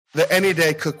The Any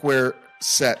Day cookware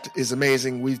set is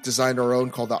amazing. We've designed our own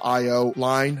called the IO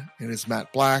line. It is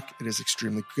matte black. It is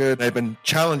extremely good. I've been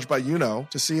challenged by to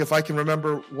see if I can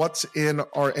remember what's in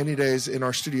our Any Days in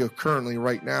our studio currently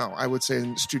right now. I would say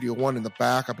in Studio 1 in the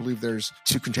back, I believe there's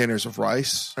 2 containers of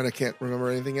rice, and I can't remember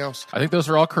anything else. I think those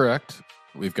are all correct.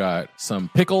 We've got some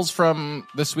pickles from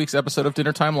this week's episode of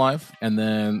Dinner Time Live, and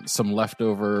then some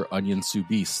leftover onion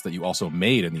soubise that you also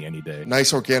made in the Any Day.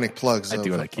 Nice organic plugs of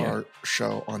our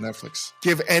show on Netflix.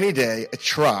 Give Any Day a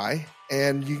try,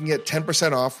 and you can get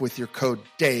 10% off with your code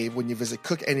DAVE when you visit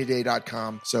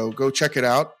cookanyday.com. So go check it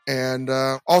out. And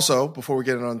also, before we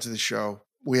get on to the show,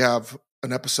 we have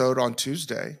an episode on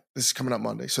Tuesday. This is coming up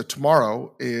Monday. So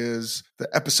tomorrow is the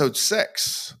episode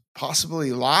 6,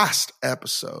 possibly last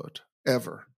episode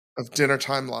ever of Dinner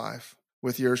Time Live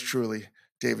with yours truly,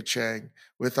 David Chang,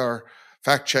 with our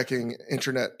fact-checking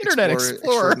Internet Explorer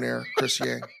extraordinaire, Chris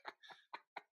Yang.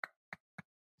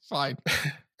 Fine.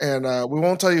 And we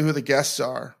won't tell you who the guests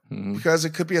are because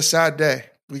it could be a sad day.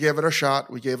 We gave it our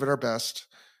shot. We gave it our best.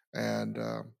 And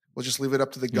we'll just leave it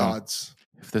up to the gods.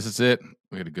 If this is it,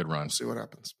 we had a good run. We'll see what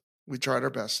happens. We tried our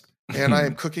best. And I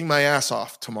am cooking my ass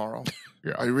off tomorrow.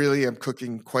 Yeah. I really am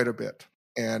cooking quite a bit.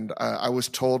 And I was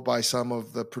told by some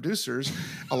of the producers,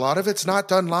 a lot of it's not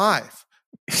done live.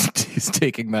 He's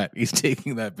taking that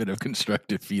bit of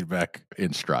constructive feedback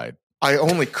in stride. I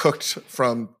only cooked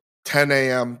from 10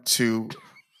 a.m. to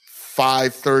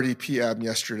 5:30 p.m.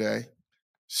 yesterday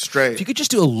straight. If you could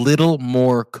just do a little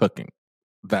more cooking,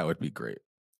 that would be great.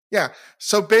 Yeah.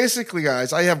 So basically,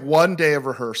 guys, I have 1 day of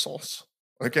rehearsals.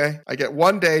 Okay. I get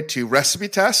 1 day to recipe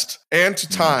test and to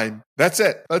time. That's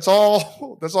it. That's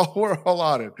all we're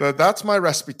allotted. But that's my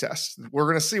recipe test. We're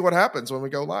going to see what happens when we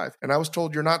go live. And I was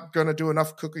told you're not going to do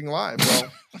enough cooking live.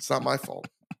 Well, it's not my fault.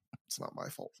 It's not my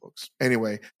fault, folks.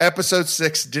 Anyway, episode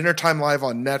 6, Dinner Time Live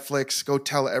on Netflix. Go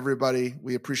tell everybody.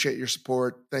 We appreciate your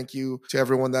support. Thank you to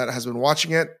everyone that has been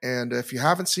watching it. And if you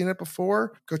haven't seen it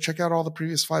before, go check out all the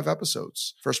previous 5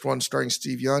 episodes. First one starring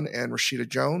Steve Yeun and Rashida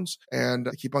Jones. And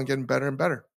keep on getting better and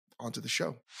better. On to the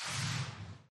show.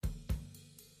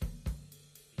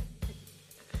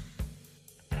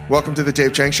 Welcome to the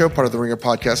Dave Chang Show, part of the Ringer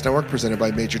Podcast Network, presented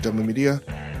by Major W Media.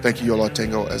 Thank you, Yola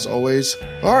Tango, as always.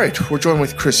 All right, we're joined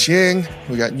with Chris Yang.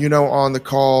 We got on the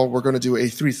call. We're going to do a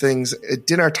 3 things, a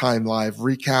Dinner Time Live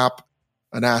recap,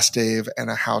 an Ask Dave, and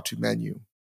a how-to menu.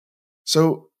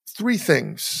 So 3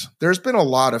 things. There's been a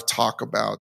lot of talk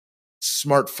about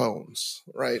smartphones,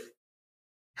 right?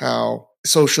 How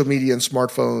social media and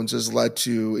smartphones has led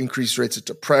to increased rates of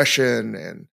depression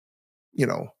and,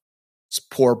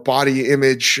 poor body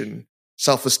image and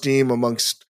self-esteem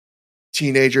amongst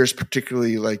teenagers,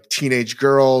 particularly like teenage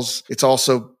girls. It's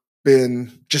also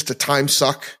been just a time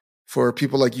suck for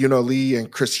people like Lee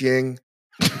and Chris Yang.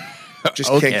 Just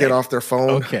can't get off their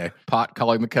phone. Okay. Pot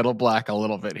calling the kettle black a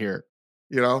little bit here.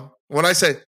 When I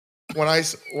say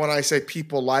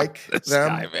people like this them,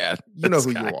 guy, man. You know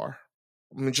who you are.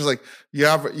 I mean, just like you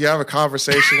have a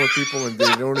conversation with people and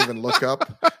they don't even look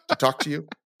up to talk to you.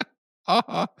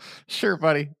 Sure,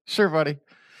 buddy.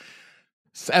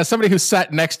 As somebody who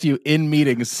sat next to you in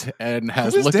meetings and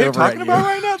has looked Dave over talking at you about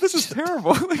right now, this is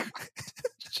terrible.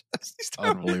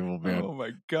 Unbelievable, man. Oh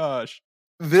my gosh.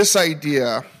 This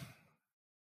idea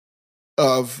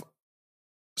of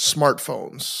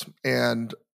smartphones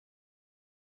and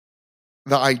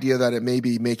the idea that it may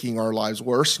be making our lives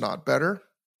worse, not better.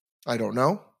 I don't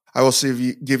know. I will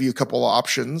give you a couple of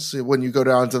options. When you go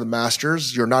down to the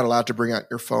Masters, you're not allowed to bring out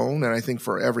your phone. And I think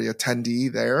for every attendee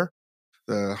there,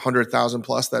 the 100,000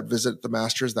 plus that visit the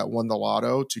Masters that won the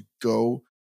lotto to go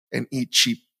and eat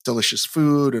cheap, delicious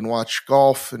food and watch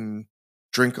golf and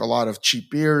drink a lot of cheap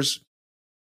beers,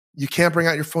 you can't bring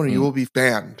out your phone and you will be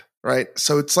banned, right?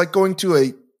 So it's like going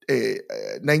to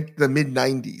the mid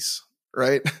 90s,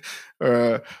 right?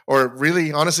 Or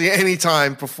really, honestly, any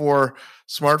time before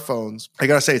smartphones. I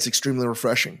got to say, it's extremely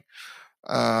refreshing.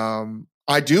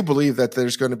 I do believe that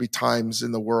there's going to be times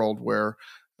in the world where,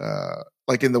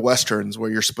 like in the Westerns, where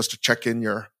you're supposed to check in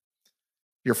your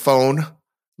phone,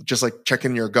 just like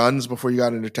checking your guns before you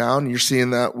got into town. You're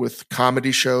seeing that with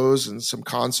comedy shows and some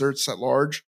concerts at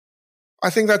large.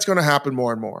 I think that's going to happen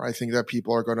more and more. I think that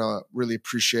people are going to really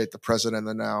appreciate the present and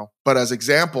the now. But as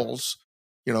examples,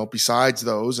 besides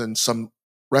those and some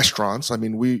restaurants, I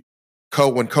mean, when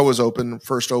Co was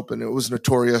first open, it was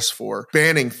notorious for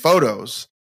banning photos.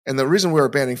 And the reason we were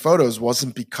banning photos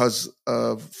wasn't because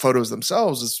of photos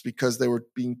themselves. It's because they were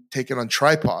being taken on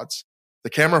tripods. The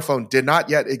camera phone did not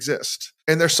yet exist.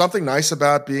 And there's something nice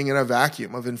about being in a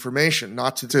vacuum of information,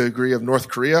 not to the degree of North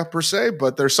Korea per se,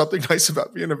 but there's something nice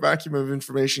about being in a vacuum of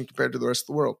information compared to the rest of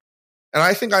the world. And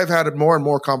I think I've had more and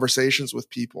more conversations with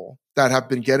people that have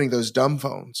been getting those dumb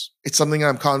phones. It's something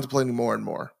I'm contemplating more and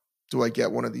more. Do I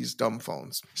get one of these dumb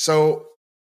phones? So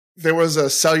there was a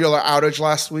cellular outage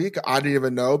last week. I didn't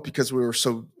even know because we were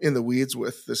so in the weeds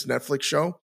with this Netflix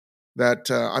show that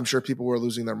I'm sure people were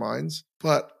losing their minds.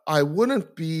 But I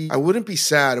wouldn't be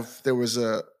sad if there was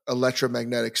a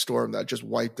electromagnetic storm that just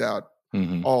wiped out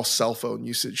all cell phone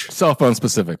usage. Cell phones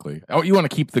specifically. Oh, you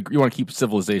want to keep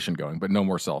civilization going, but no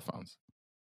more cell phones.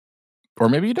 Or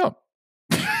maybe you don't.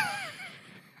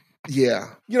 Yeah.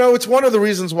 It's one of the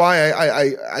reasons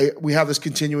why we have this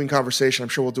continuing conversation. I'm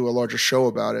sure we'll do a larger show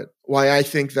about it. Why I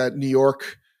think that New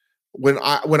York, when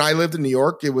I lived in New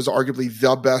York, it was arguably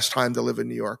the best time to live in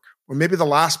New York, or maybe the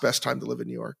last best time to live in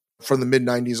New York, from the mid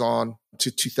 90s on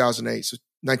to 2008. So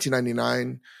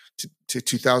 1999 to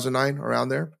 2009, around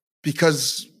there.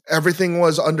 Because everything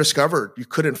was undiscovered. You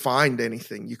couldn't find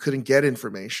anything. You couldn't get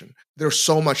information. There's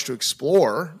so much to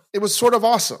explore. It was sort of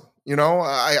awesome.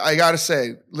 I got to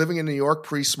say, living in New York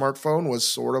pre-smartphone was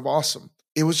sort of awesome.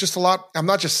 It was just a lot. I'm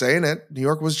not just saying it. New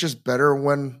York was just better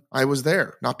when I was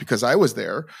there. Not because I was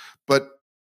there, but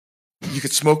you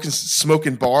could smoke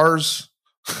in bars,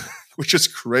 which is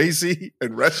crazy,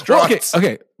 and restaurants.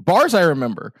 Okay. Bars, I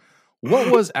remember.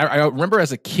 I remember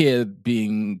as a kid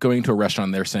going to a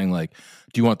restaurant, they're saying like,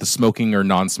 do you want the smoking or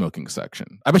non-smoking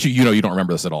section? I bet you don't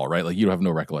remember this at all, right? Like you have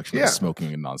no recollection of the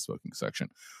smoking and non-smoking section.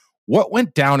 What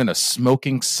went down in a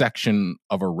smoking section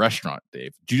of a restaurant,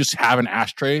 Dave? Do you just have an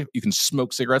ashtray? You can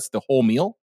smoke cigarettes the whole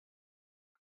meal?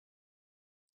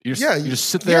 You just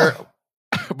sit there.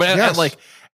 Yeah. But yes. like,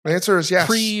 the answer is yes.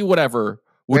 Pre-whatever,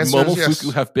 would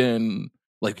Momofuku have been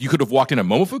like, you could have walked in a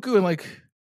Momofuku and like,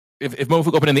 if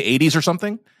Momofuku opened in the 80s or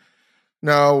something?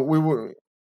 No, we would.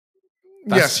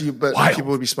 That's but wild.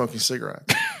 People would be smoking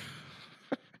cigarettes.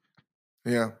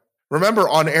 Yeah. Remember,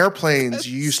 on airplanes,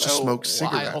 you used to smoke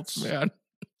cigarettes. Wild, man.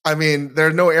 I mean, there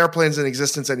are no airplanes in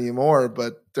existence anymore,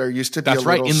 but there used to be That's a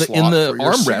little in the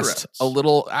armrest, a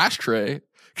little ashtray.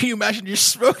 Can you imagine you're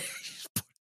smoking?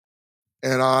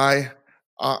 My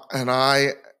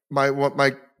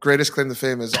greatest claim to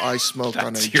fame is I smoked on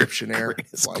an Egyptian Air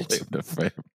flight.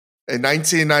 In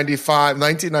 1995,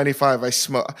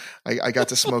 I got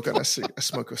to smoke on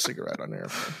smoke a cigarette on an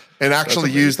airplane, and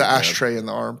actually use the ashtray in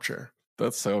the armchair.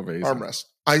 That's so amazing. Armrest.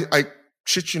 I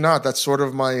shit you not. That's sort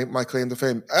of my claim to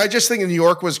fame. I just think New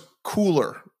York was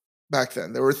cooler back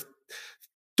then. There were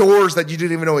doors that you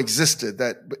didn't even know existed.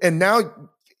 And now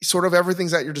sort of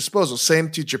everything's at your disposal.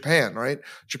 Same to Japan, right?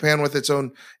 Japan with its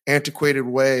own antiquated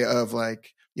way of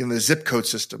like, the zip code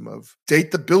system of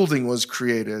date the building was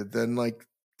created, then like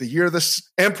the year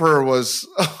this emperor was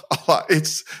a lot.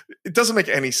 It doesn't make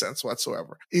any sense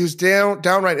whatsoever. It was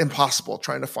downright impossible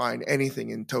trying to find anything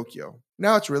in Tokyo.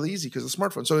 Now it's really easy because of the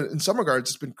smartphone. So in some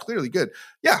regards, it's been clearly good.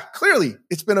 Yeah, clearly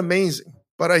it's been amazing.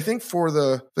 But I think for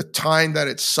the time that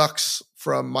it sucks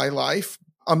from my life,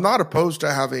 I'm not opposed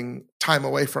to having time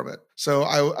away from it. So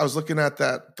I was looking at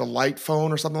the light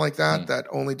phone or something like that, that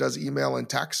only does email and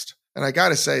text. And I got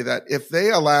to say that if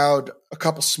they allowed a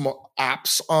couple small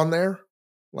apps on there,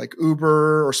 like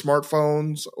Uber or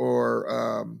smartphones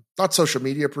or not social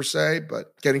media per se,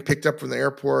 but getting picked up from the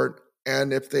airport.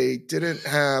 And if they didn't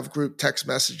have group text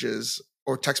messages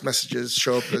or text messages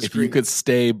show up as green. If you could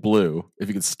stay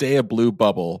a blue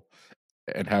bubble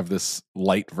and have this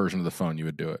light version of the phone, you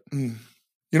would do it.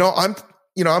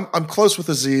 I'm close with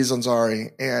Aziz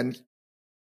Ansari, and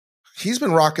he's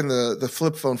been rocking the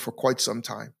flip phone for quite some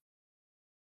time.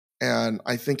 And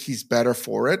I think he's better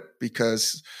for it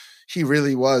because he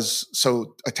really was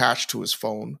so attached to his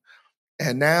phone.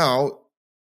 And now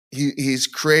he's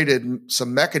created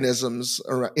some mechanisms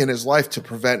in his life to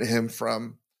prevent him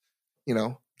from,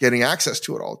 getting access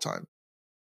to it all the time.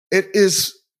 It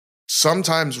is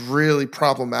sometimes really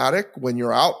problematic when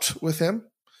you're out with him.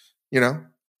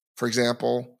 For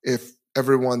example, if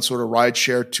everyone sort of ride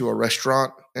shared to a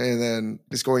restaurant and then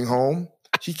is going home,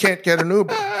 he can't get an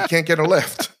Uber. He can't get a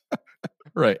Lyft.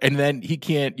 Right. And then you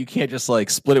can't just like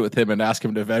split it with him and ask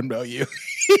him to Venmo you.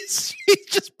 He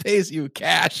just pays you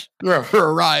cash for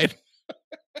a ride.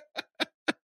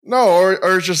 No,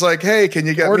 or it's just like, hey, can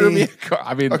you get me a car?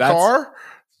 I mean, car?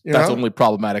 That's only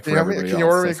problematic for everybody else. Can you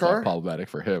order me a car? Problematic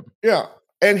for him. Yeah.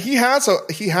 And he has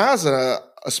a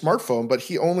smartphone, but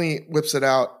he only whips it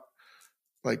out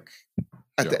like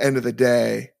at the end of the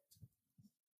day,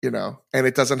 and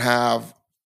it doesn't have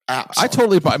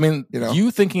apps.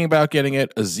 You thinking about getting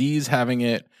it, Aziz having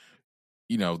it,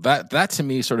 that to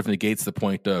me sort of negates the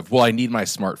point of, well, I need my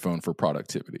smartphone for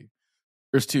productivity.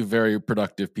 There's two very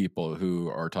productive people who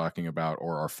are talking about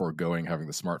or are foregoing having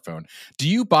the smartphone. Do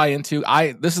you buy into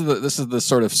this is the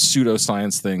sort of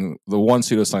pseudoscience thing, the one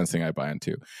pseudoscience thing I buy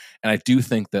into. And I do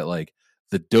think that like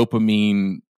the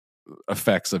dopamine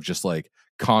effects of just like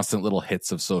constant little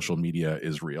hits of social media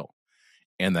is real.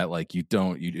 And that like it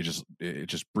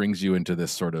just brings you into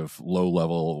this sort of low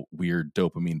level weird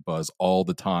dopamine buzz all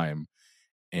the time.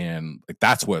 And like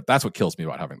that's what kills me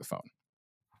about having the phone.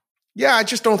 Yeah, I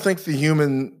just don't think the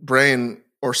human brain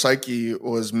or psyche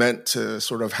was meant to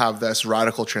sort of have this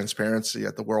radical transparency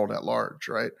at the world at large,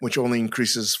 right? Which only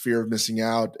increases fear of missing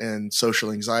out and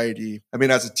social anxiety. I mean,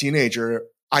 as a teenager,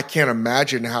 I can't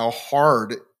imagine how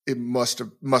hard it must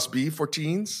be for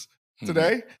teens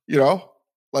today. You know,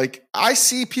 like I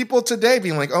see people today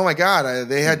being like, "Oh my God,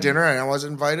 they had dinner and I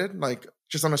wasn't invited." Like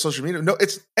just on my social media. No,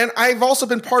 and I've also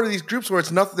been part of these groups where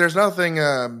there's nothing.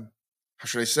 How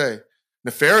should I say?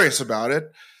 Nefarious about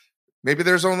it. Maybe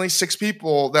there's only 6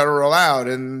 people that are allowed.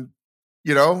 And,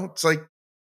 you know, it's like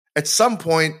at some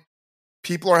point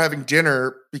people are having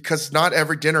dinner because not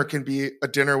every dinner can be a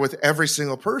dinner with every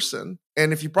single person.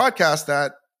 And if you broadcast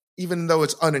that, even though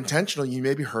it's unintentional, you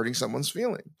may be hurting someone's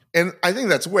feeling. And I think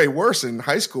that's way worse in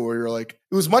high school where you're like,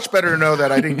 it was much better to know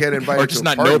that I didn't get invited or just to a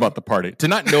not party. know about the party. To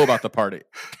not know about the party.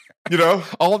 You know?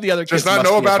 All of the other kids just not must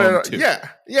know be about at home it. too.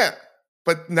 Yeah.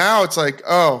 But now it's like,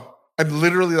 oh, I'm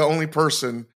literally the only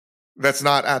person that's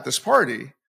not at this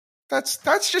party. That's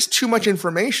just too much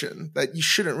information that you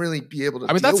shouldn't really be able to.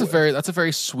 I mean, deal that's a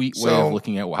very sweet way of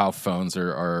looking at how phones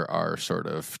are sort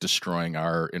of destroying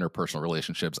our interpersonal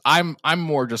relationships. I'm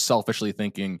more just selfishly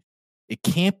thinking it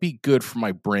can't be good for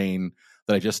my brain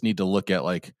that I just need to look at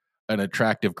like an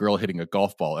attractive girl hitting a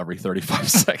golf ball every 35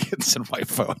 seconds in my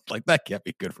phone. Like that can't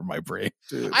be good for my brain.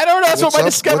 Dude, I don't know. That's what my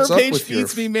Discover page with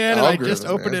feeds me, man. And I just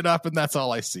open it up and that's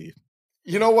all I see.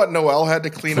 You know what Noelle had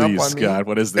to clean up on me? God,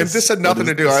 what is this? And this had nothing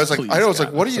to do. I was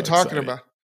like, what are you talking about?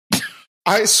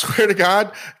 I swear to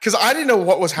God, because I didn't know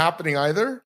what was happening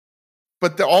either.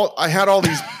 But I had all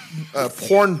these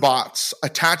porn bots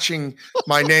attaching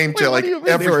my name to like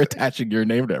everything. They were attaching your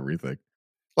name to everything.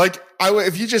 Like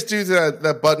if you just do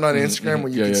the button on Instagram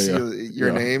where you can see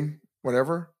your name,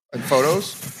 whatever, and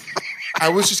photos, I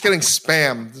was just getting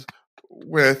spammed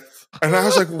with, and I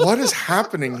was like, what is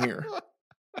happening here?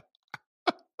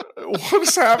 What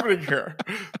is happening here?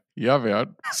 Yeah,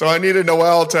 man. So I needed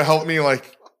Noelle to help me.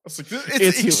 Like,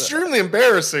 it's extremely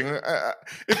embarrassing.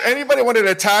 If anybody wanted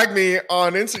to tag me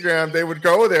on Instagram, they would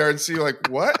go there and see like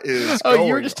what is. Oh,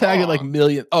 you were just tagging like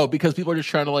million. Oh, because people are just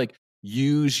trying to like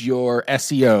use your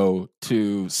SEO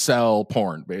to sell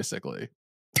porn, basically.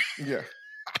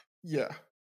 Yeah.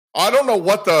 I don't know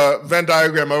what the Venn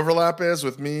diagram overlap is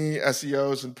with me,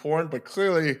 SEOs, and porn, but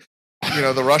clearly, you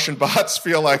know, the Russian bots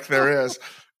feel like there is.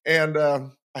 And I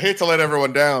hate to let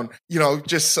everyone down, you know,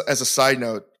 just as a side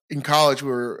note, in college,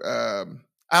 we were,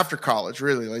 after college,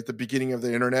 really, like the beginning of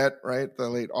the internet, right? The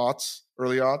late aughts,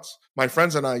 early aughts. My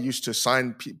friends and I used to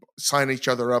sign each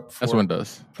other up for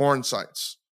porn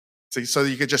sites. So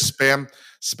you could just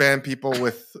spam people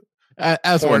with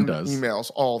as porn one does emails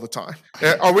all the time.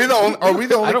 Are we the only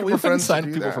I don't friends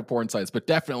sign people for porn sites, but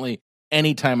definitely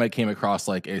anytime I came across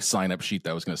like a sign up sheet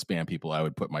that was going to spam people, I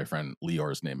would put my friend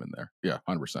Lior's name in there. Yeah,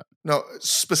 100%. No,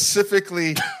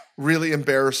 specifically really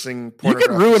embarrassing. You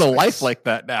can ruin a life like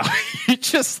that now. You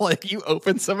just like you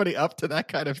open somebody up to that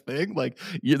kind of thing, like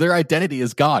their identity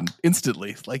is gone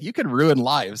instantly. Like you can ruin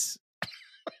lives.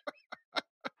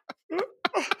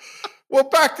 Well,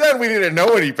 back then we didn't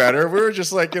know any better. We were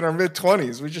just like in our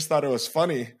mid-20s. We just thought it was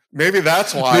funny. Maybe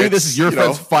that's why. Maybe this is your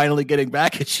friends finally getting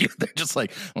back at you. They're just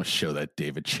like, I'm going to show that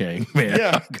David Chang, man.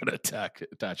 Yeah. I'm going to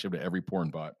attach him to every porn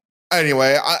bot.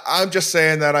 Anyway, I'm just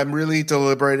saying that I'm really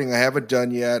deliberating. I haven't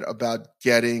done yet about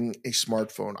getting a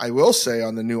smartphone. I will say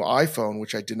on the new iPhone,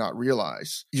 which I did not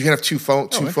realize, you can have two phone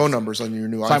numbers on your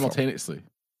new simultaneously.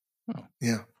 iPhone.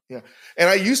 Simultaneously. Yeah. And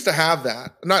I used to have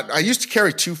that. I used to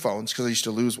carry 2 phones because I used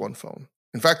to lose 1 phone.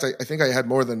 In fact, I think I had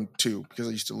more than 2 because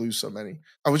I used to lose so many.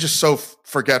 I was just so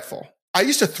forgetful. I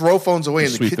used to throw phones away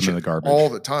in the kitchen all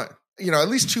the time. You know, at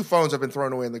least 2 phones have been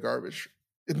thrown away in the garbage.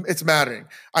 It's maddening.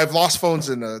 I've lost phones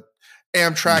in a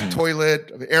Amtrak toilet,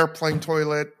 an airplane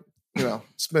toilet. You know,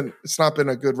 it's not been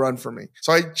a good run for me.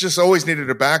 So I just always needed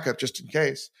a backup just in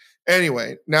case.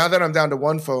 Anyway, now that I'm down to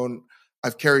 1 phone,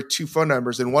 I've carried 2 phone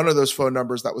numbers, and one of those phone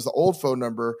numbers that was the old phone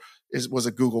number was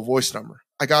a Google Voice number.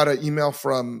 I got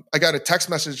a text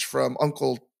message from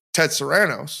Uncle Ted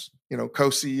Sarandos, you know,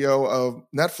 co-CEO of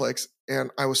Netflix, and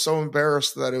I was so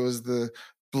embarrassed that it was the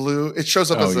blue. It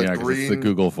shows up as a green. It's the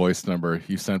Google Voice number.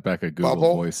 You sent back a Google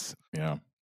bubble. Voice. Yeah,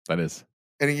 that is.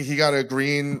 and he got a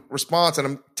green response, and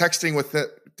I'm texting with it,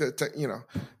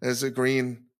 as a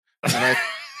green, and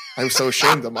I was so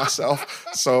ashamed of myself.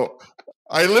 So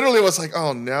I literally was like,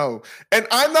 oh no. And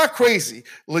I'm not crazy.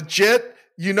 Legit,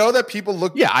 that people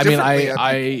look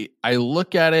I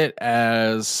look at it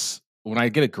as when I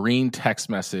get a green text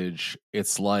message,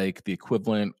 it's like the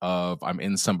equivalent of I'm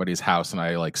in somebody's house and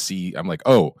I'm like,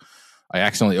 oh, I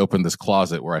accidentally opened this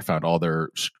closet where I found all their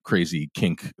crazy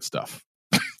kink stuff.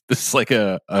 This is like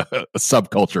a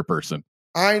subculture person.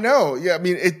 I know. Yeah. I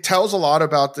mean, it tells a lot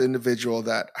about the individual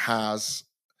that has.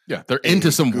 Yeah. They're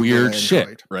into some Google weird Android.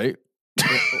 Shit, right?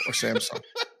 Or Samsung.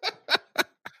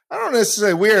 I don't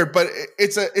necessarily weird, but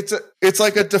it's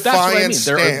like a defiant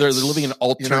stance. They're living an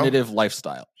alternative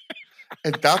lifestyle.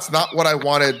 And that's not what I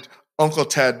wanted Uncle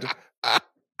Ted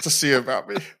to see about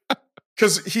me.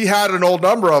 Because he had an old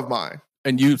number of mine.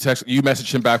 And you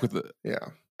messaged him back with the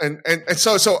and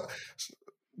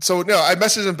so no, I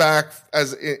messaged him back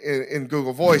as in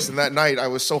Google Voice, and that night I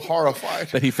was so horrified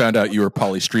that he found out you were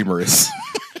polystreamerous.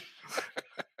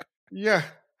 Yeah.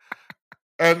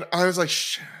 And I was like,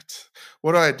 shit,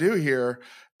 what do I do here?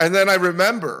 And then I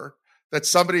remember that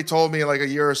somebody told me like a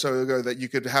year or so ago that you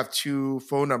could have 2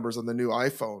 phone numbers on the new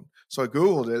iPhone. So I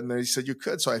Googled it, and then he said you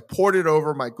could. So I ported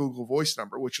over my Google Voice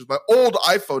number, which was my old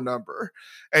iPhone number.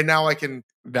 And now I can.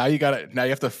 Now you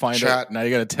have to find it. Now you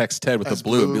got to text Ted with the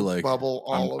blue and be like, bubble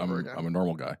all over again. I'm a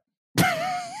normal guy.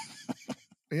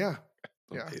 Yeah.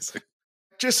 Amazing.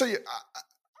 Just so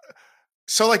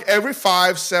so like every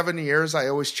 5-7 years, I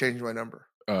always change my number.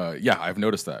 Yeah, I've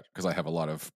noticed that because I have a lot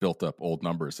of built up old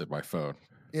numbers in my phone.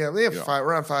 Yeah, we have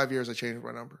around 5 years. I changed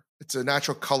my number. It's a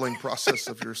natural culling process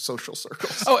of your social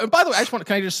circles. Oh, and by the way,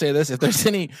 can I just say this? If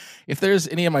there's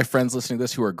any of my friends listening to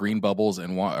this who are green bubbles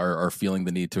and are feeling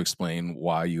the need to explain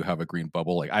why you have a green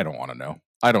bubble, like I don't want to know.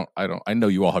 I know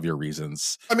you all have your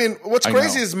reasons. I mean, what's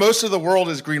crazy is most of the world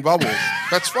is green bubbles.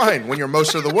 That's fine when you're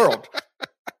most of the world,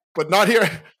 but not here.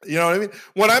 You know what I mean?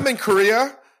 When I'm in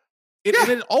Korea.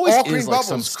 It always is like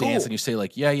some stance, and you say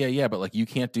like, yeah, but like you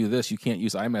can't do this, you can't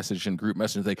use iMessage and group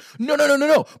message. Like, no,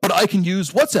 but I can use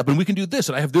WhatsApp and we can do this,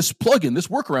 and I have this plugin, this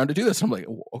workaround to do this. And I'm like,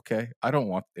 okay, I don't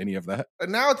want any of that.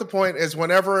 And now at the point is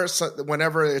whenever it's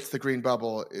the green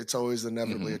bubble, it's always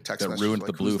inevitably a text message. That ruined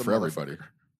the blue for everybody.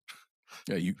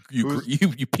 Yeah, you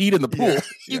peed in the pool.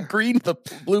 You greened the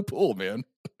blue pool, man.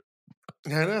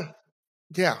 I know.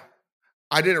 Yeah.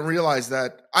 I didn't realize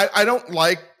that. I don't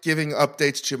like giving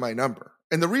updates to my number.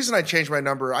 And the reason I changed my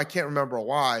number, I can't remember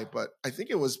why, but I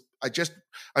think it was,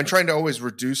 I'm trying to always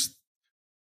reduce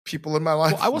people in my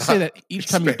life. Well, I will say that each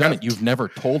time you've done it, you've never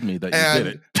told me that you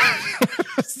did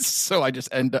it. So I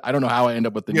don't know how I end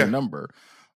up with the new number,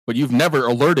 but you've never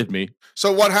alerted me.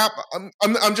 So what happened?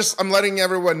 I'm letting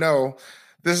everyone know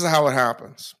this is how it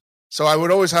happens. So I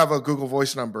would always have a Google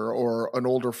Voice number or an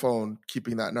older phone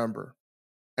keeping that number.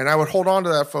 And I would hold on to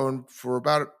that phone for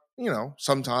about,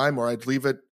 some time, or I'd leave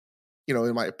it,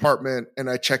 in my apartment, and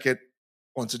I check it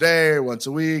once a day, once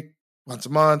a week, once a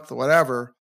month, or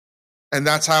whatever. And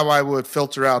that's how I would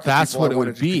filter out. That's what it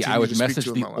would be. I would message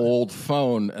the old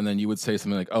phone, and then you would say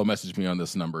something like, "Oh, message me on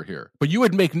this number here." But you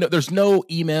would make there's no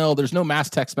email, there's no mass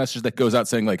text message that goes out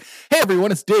saying like, "Hey,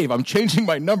 everyone, it's Dave. I'm changing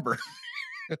my number."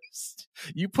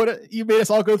 You made us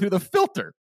all go through the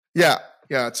filter. Yeah.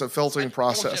 Yeah, it's a filtering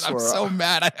process. I'm so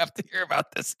mad I have to hear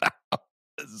about this now.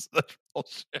 This is such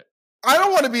bullshit. I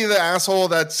don't want to be the asshole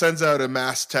that sends out a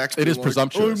mass text. It is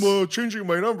presumptuous. I'm changing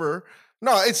my number.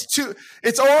 No,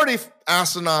 it's already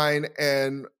asinine,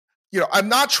 and I'm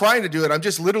not trying to do it. I'm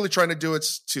just literally trying to do it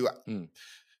to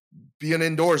be an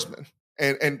endorsement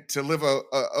and to live a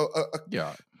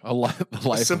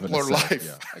simpler life.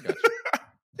 Yeah, I got you.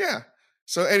 Yeah.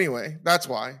 So anyway, that's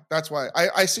why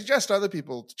I suggest other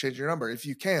people to change your number. If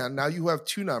you can, now you have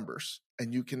 2 numbers,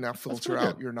 and you can now filter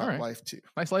out your life too.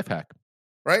 Nice life hack.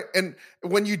 Right. And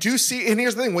when you do see, and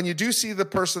here's the thing, when you do see the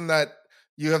person that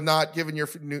you have not given your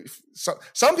new,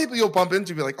 some people you'll bump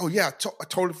into be like, oh yeah, I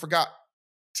totally forgot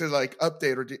to like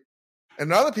update or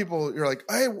and other people you're like,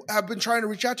 hey, I've been trying to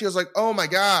reach out to you. I was like, oh my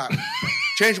God,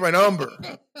 change my number.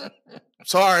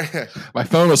 Sorry. My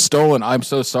phone was stolen. I'm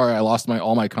so sorry. I lost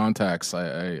all my contacts.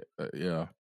 Yeah.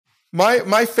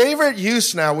 My favorite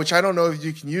use now, which I don't know if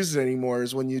you can use it anymore,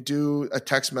 is when you do a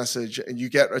text message and you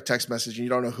get a text message and you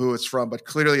don't know who it's from, but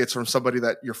clearly it's from somebody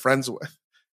that you're friends with.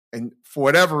 And for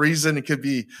whatever reason, it could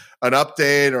be an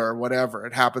update or whatever.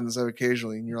 It happens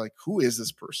occasionally. And you're like, who is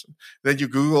this person? Then you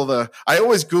Google I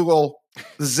always Google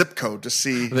the zip code to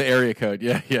see the area code.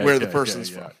 Where the person's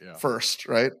from first.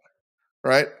 Right.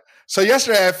 So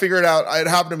yesterday I figured out it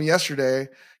happened to me yesterday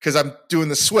because I'm doing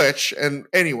the switch. And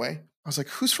anyway, I was like,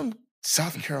 who's from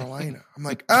South Carolina. I'm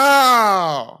like,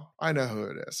 oh, I know who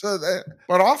it is.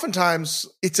 But oftentimes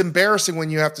it's embarrassing when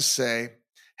you have to say,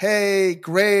 hey,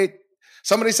 great.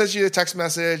 Somebody sends you a text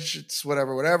message. It's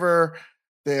whatever.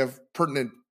 They have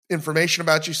pertinent information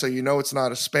about you, so you know it's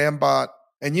not a spam bot.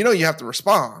 And you know you have to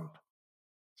respond.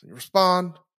 So you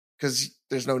respond because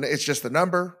it's just the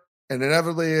number. And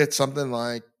inevitably it's something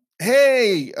like,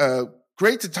 hey,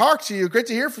 great to talk to you. Great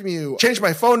to hear from you. Change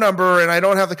my phone number and I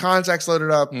don't have the contacts loaded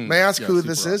up. May I ask who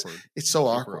this is? It's so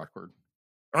awkward.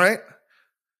 All right.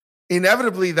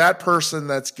 Inevitably, that person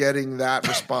that's getting that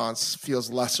response feels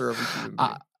lesser of a human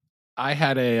being. I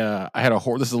had a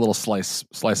this is a little slice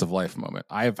of life moment.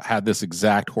 I've had this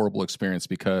exact horrible experience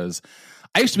because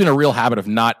I used to be in a real habit of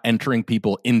not entering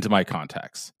people into my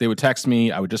contacts. They would text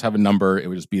me. I would just have a number. It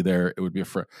would just be there. It would be a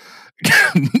friend.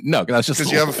 No, that's just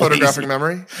because you have a photographic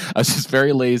memory. I was just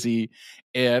very lazy.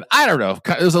 And I don't know.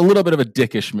 It was a little bit of a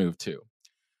dickish move too.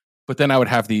 But then I would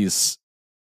have these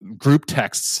group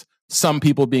texts, some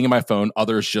people being in my phone,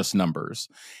 others just numbers.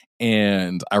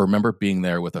 And I remember being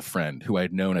there with a friend who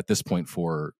I'd known at this point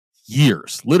for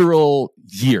years, literal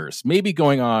years, maybe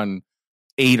going on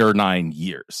 8 or 9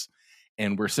 years.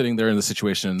 And we're sitting there in the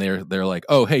situation and they're like,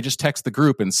 oh, hey, just text the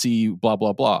group and see blah,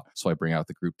 blah, blah. So I bring out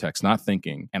the group text, not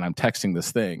thinking, and I'm texting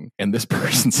this thing. And this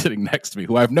person sitting next to me,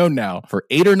 who I've known now for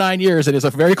 8 or 9 years and is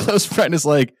a very close friend, is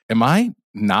like, am I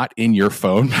not in your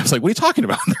phone? I was like, what are you talking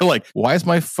about? And they're like, why is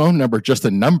my phone number just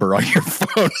a number on your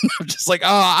phone? I'm just like,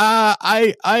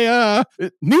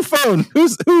 new phone.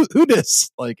 Who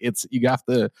this? Like, it's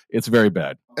very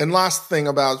bad. And last thing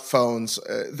about phones,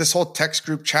 this whole text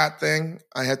group chat thing,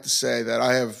 I had to say that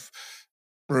I have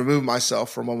removed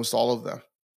myself from almost all of them.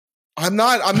 I'm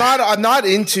not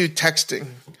into texting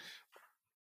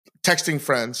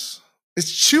friends.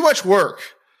 It's too much work.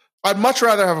 I'd much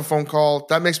rather have a phone call.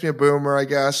 That makes me a boomer, I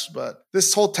guess. But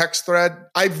this whole text thread,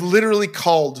 I've literally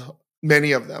called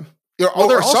many of them.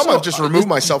 Some I've just removed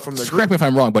myself from the group. Correct me if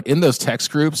I'm wrong, but in those text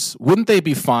groups, wouldn't they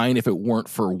be fine if it weren't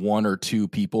for 1 or 2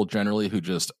 people generally who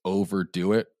just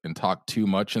overdo it and talk too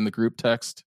much in the group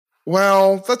text?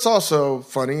 Well, that's also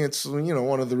funny. It's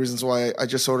one of the reasons why I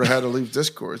just sort of had to leave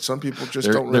Discord. Some people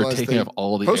just don't realize they're taking up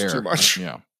all the post air too much.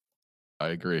 Yeah, I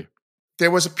agree.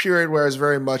 There was a period where I was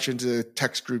very much into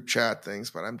text group chat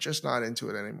things, but I'm just not into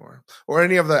it anymore. Or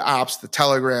any of the apps, the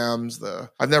Telegrams,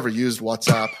 I've never used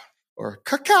WhatsApp or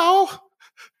Kakao.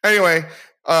 Anyway,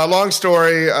 long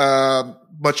story,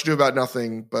 much ado about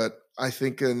nothing, but I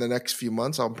think in the next few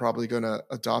months, I'm probably going to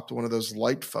adopt one of those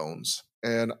light phones.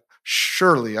 And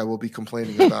surely I will be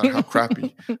complaining about how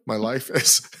crappy my life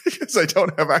is because I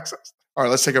don't have access. All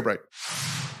right, let's take a break.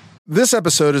 This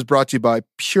episode is brought to you by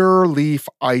Pure Leaf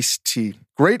Iced Tea.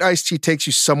 Great iced tea takes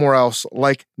you somewhere else,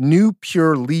 like new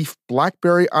Pure Leaf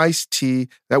Blackberry Iced Tea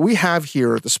that we have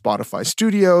here at the Spotify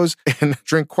studios and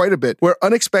drink quite a bit, where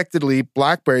unexpectedly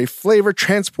blackberry flavor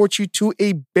transports you to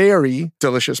a berry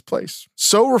delicious place.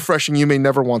 So refreshing you may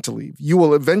never want to leave. You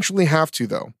will eventually have to,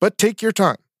 though. But take your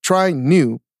time. Try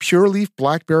new Pure Leaf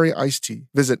Blackberry Iced Tea.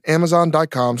 Visit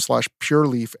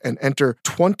Amazon.com/PureLeaf and enter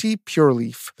 20 Pure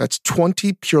Leaf. That's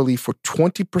 20 Pure Leaf for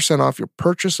 20% off your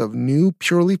purchase of new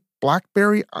Pure Leaf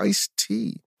Blackberry Iced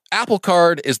Tea. Apple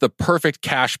Card is the perfect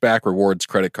cashback rewards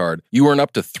credit card. You earn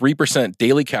up to 3%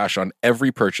 daily cash on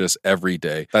every purchase every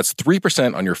day. That's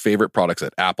 3% on your favorite products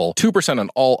at Apple, 2% on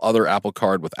all other Apple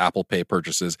Card with Apple Pay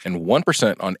purchases, and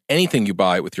 1% on anything you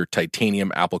buy with your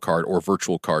titanium Apple Card or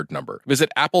virtual card number. Visit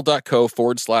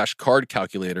apple.co/card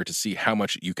calculator to see how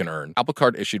much you can earn. Apple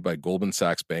Card issued by Goldman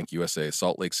Sachs Bank USA,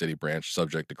 Salt Lake City branch,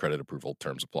 subject to credit approval.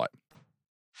 Terms apply.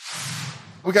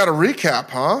 We got a recap,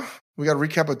 huh? We got a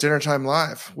recap of Dinner Time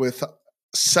Live with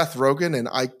Seth Rogen and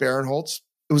Ike Barinholtz.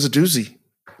 It was a doozy.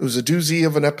 It was a doozy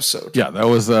of an episode. Yeah, that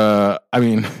was,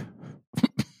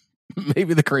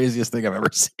 maybe the craziest thing I've ever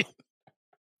seen.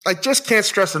 I just can't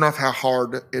stress enough how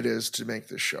hard it is to make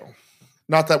this show.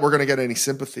 Not that we're going to get any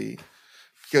sympathy,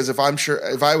 because if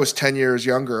I was 10 years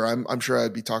younger, I'm sure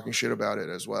I'd be talking shit about it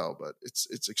as well. But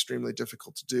it's extremely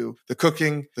difficult to do. The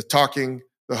cooking, the talking,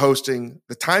 the hosting,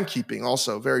 the timekeeping,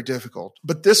 also very difficult.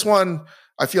 But this one,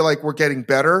 I feel like we're getting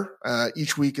better.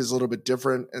 Each week is a little bit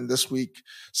different. And this week,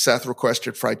 Seth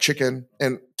requested fried chicken.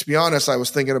 And to be honest, I was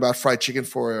thinking about fried chicken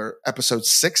for episode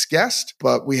 6 guest,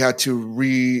 but we had to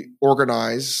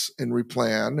reorganize and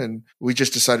replan. And we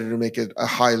just decided to make it a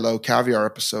high-low caviar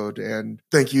episode. And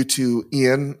thank you to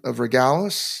Ian of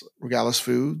Regalis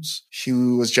Foods. He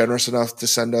was generous enough to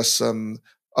send us some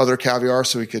other caviar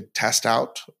so we could test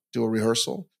out, do a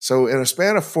rehearsal. So in a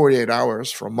span of 48 hours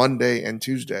from Monday and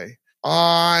Tuesday,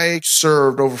 I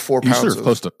served over 4 pounds.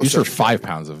 You served 5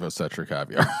 pounds of Osetra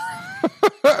caviar.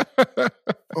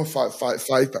 Oh, 5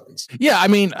 pounds. Yeah, I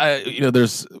mean,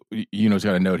 there's, it's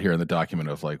got a note here in the document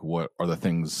of like, what are the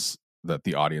things that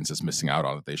the audience is missing out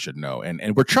on that they should know,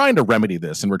 and we're trying to remedy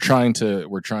this, and we're trying to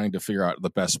figure out the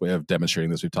best way of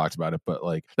demonstrating this. We've talked about it, but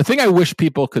like the thing I wish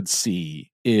people could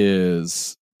see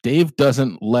is Dave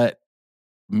doesn't let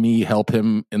me help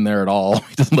him in there at all.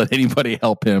 He doesn't let anybody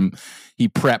help him. He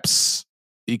preps.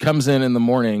 He comes in the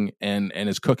morning and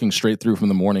is cooking straight through from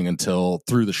the morning until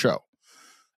through the show.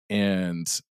 And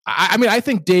I mean, I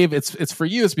think, Dave, it's for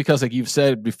you. It's because, like you've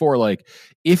said before, like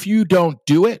if you don't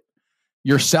do it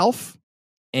yourself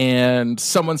and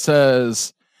someone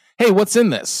says, "Hey, what's in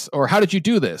this?" or "How did you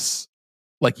do this?"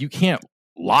 like you can't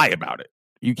lie about it.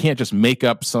 You can't just make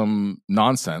up some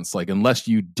nonsense. Like unless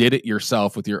you did it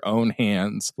yourself with your own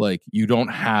hands, like you don't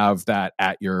have that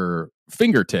at your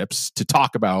fingertips to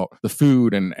talk about the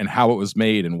food and how it was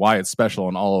made and why it's special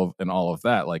and all of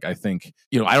that. Like I think,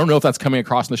 I don't know if that's coming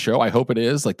across in the show. I hope it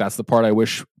is. Like that's the part I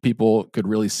wish people could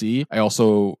really see. I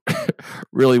also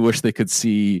really wish they could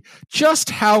see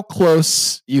just how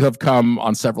close you have come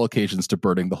on several occasions to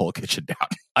burning the whole kitchen down.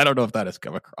 I don't know if that has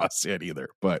come across yet either,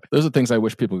 but those are things I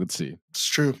wish people could see. It's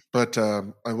true, but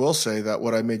I will say that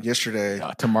what I made yesterday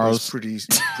tomorrow's pretty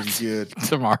good.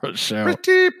 Tomorrow's show,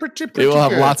 pretty it will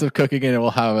have good. lots of cooking and it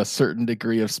will have a certain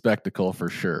degree of spectacle for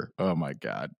sure. Oh my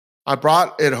God! I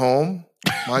brought it home.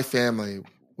 My family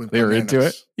went they were bananas. into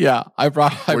it. Yeah, I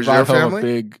brought home family? a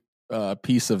big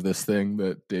piece of this thing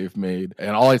that Dave made,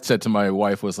 and all I said to my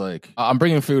wife was like, "I'm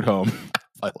bringing food home."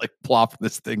 I like plop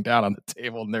this thing down on the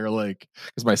table, and they're like,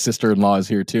 because my sister-in-law is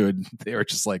here too, and they were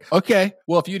just like, "Okay,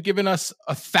 well, if you'd given us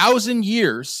 1,000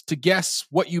 years to guess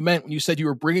what you meant when you said you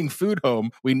were bringing food home,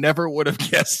 we never would have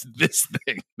guessed this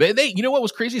thing." They, you know what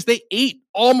was crazy is they ate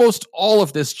almost all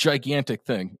of this gigantic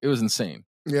thing. It was insane.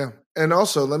 Yeah, and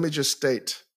also let me just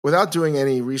state, without doing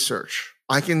any research,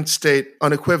 I can state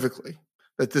unequivocally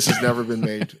that this has never been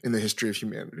made in the history of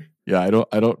humanity. Yeah,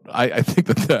 I think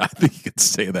I think you could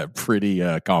say that pretty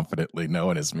confidently. No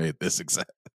one has made this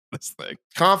thing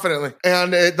confidently.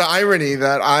 And the irony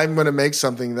that I'm going to make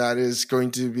something that is going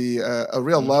to be a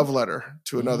real love letter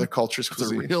to another culture's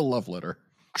cuisine. It's a real love letter.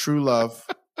 True love.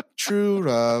 True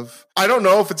love. I don't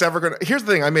know if it's ever going to. Here's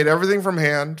the thing. I made everything from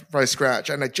hand by scratch,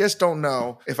 and I just don't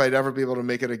know if I'd ever be able to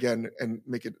make it again and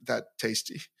make it that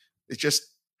tasty. It just,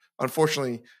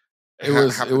 unfortunately, it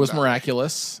was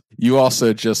miraculous. You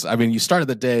also you started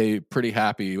the day pretty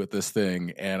happy with this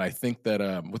thing, and I think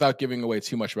that without giving away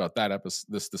too much about that episode,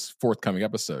 this forthcoming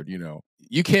episode,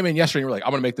 you came in yesterday and you were like, "I'm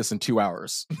going to make this in 2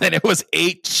 hours," and it was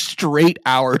 8 straight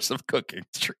hours of cooking,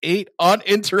 8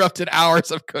 uninterrupted hours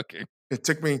of cooking. It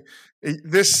took me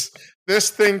this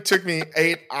thing took me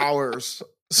 8 hours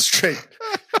straight.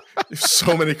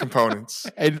 So many components,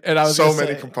 and I was so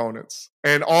many components,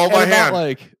 and all by hand.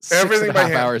 Like everything by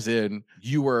hand. Hours in,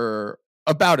 you were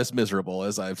about as miserable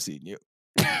as I've seen you.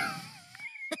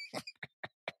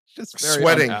 Just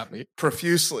sweating unhappy.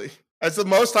 Profusely. That's the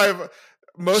most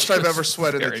I've ever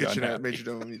sweated in the kitchen at Major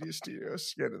Domo Media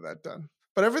Studios getting that done.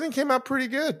 But everything came out pretty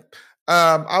good.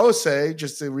 I would say,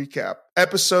 just to recap,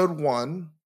 episode 1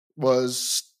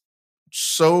 was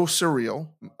so surreal.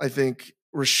 I think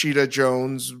Rashida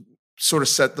Jones sort of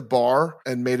set the bar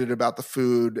and made it about the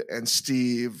food, and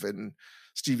Steve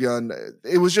Young.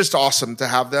 It was just awesome to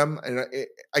have them. And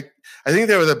I think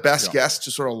they were the best guests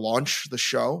to sort of launch the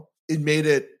show. It made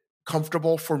it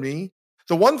comfortable for me.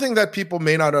 The one thing that people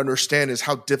may not understand is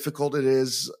how difficult it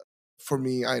is for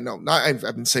me. I know I've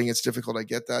been saying it's difficult. I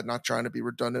get that, not trying to be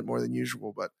redundant more than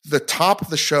usual, but the top of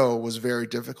the show was very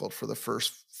difficult for the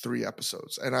first 3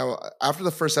 episodes. And after the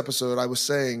first episode, I was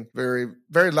saying very,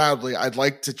 very loudly, I'd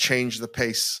like to change the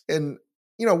pace. And,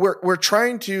 we're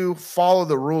trying to follow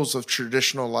the rules of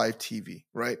traditional live TV,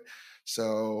 right?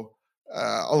 So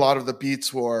a lot of the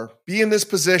beats were be in this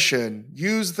position,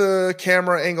 use the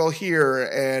camera angle here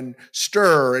and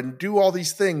stir and do all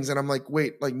these things. And I'm like,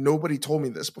 wait, like nobody told me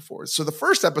this before. So the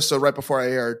first episode right before I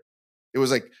aired, it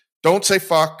was like, don't say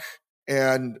fuck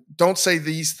and don't say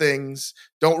these things.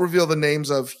 Don't reveal the names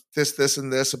of this,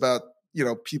 and this about,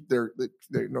 people,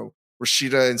 they're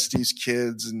Rashida and Steve's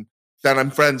kids and that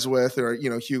I'm friends with, or,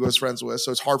 Hugo's friends with.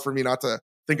 So it's hard for me not to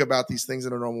think about these things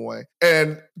in a normal way.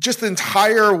 And just the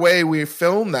entire way we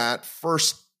filmed that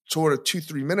first sort of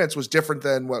 2-3 minutes was different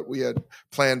than what we had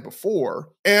planned before.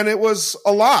 And it was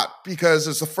a lot because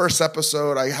it's the first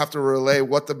episode. I have to relay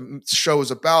what the show is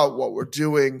about, what we're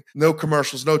doing, no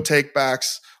commercials, no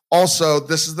takebacks. Also,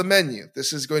 this is the menu.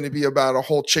 This is going to be about a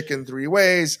whole chicken 3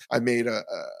 ways. I made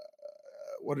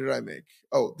what did I make?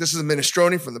 Oh, this is a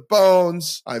minestrone from the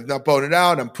bones. I've not boned it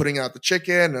out. I'm putting out the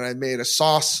chicken, and I made a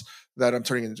sauce that I'm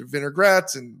turning into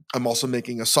vinaigrettes, and I'm also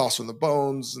making a sauce from the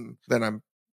bones, and then I'm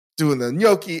doing the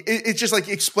gnocchi. It's just like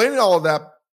explaining all of that,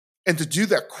 and to do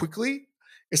that quickly,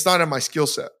 it's not in my skill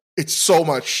set. It's so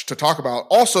much to talk about.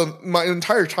 Also, my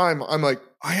entire time, I'm like,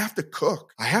 I have to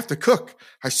cook. I have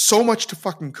so much to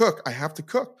fucking cook. I have to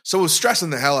cook. So it was stressing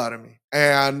the hell out of me.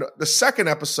 And the second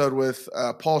episode with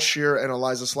Paul Scheer and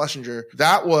Eliza Schlesinger,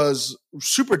 that was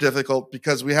super difficult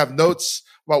because we have notes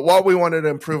about what we wanted to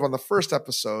improve on the first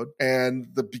episode. And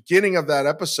the beginning of that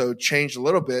episode changed a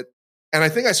little bit. And I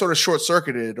think I sort of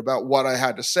short-circuited about what I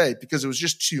had to say because it was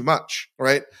just too much,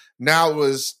 right? Now it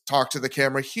was talk to the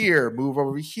camera here, move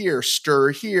over here,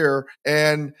 stir here,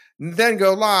 and then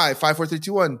go live. 5, 4, 3,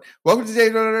 2, 1. Welcome to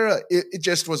today. It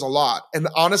just was a lot. And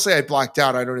honestly, I blacked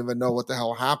out. I don't even know what the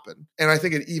hell happened. And I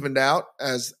think it evened out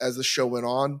as the show went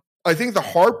on. I think the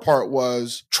hard part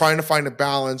was trying to find a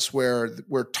balance where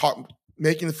we're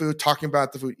making the food, talking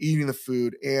about the food, eating the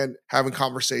food, and having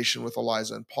conversation with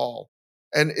Eliza and Paul.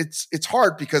 And it's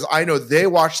hard because I know they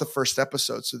watched the first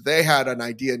episode, so they had an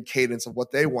idea and cadence of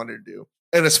what they wanted to do.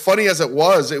 And as funny as it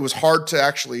was hard to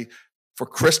actually, for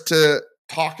Chris to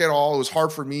talk at all. It was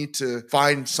hard for me to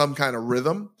find some kind of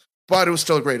rhythm, but it was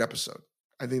still a great episode.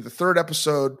 I think the third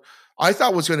episode I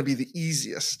thought was going to be the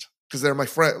easiest because they're my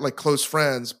close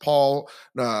friends, Paul,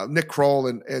 Nick Kroll,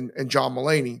 and John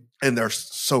Mulaney, and they're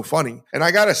so funny. And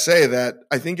I got to say that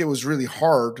I think it was really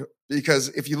hard because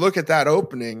if you look at that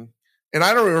opening, and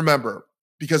I don't remember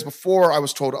because before I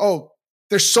was told, oh,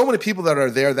 there's so many people that are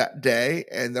there that day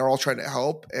and they're all trying to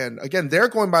help. And again, they're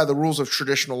going by the rules of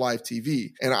traditional live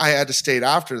TV. And I had to state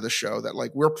after the show that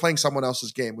like, we're playing someone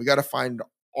else's game. We got to find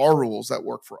our rules that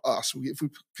work for us. If we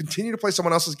continue to play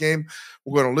someone else's game,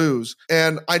 we're going to lose.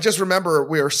 And I just remember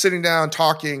we were sitting down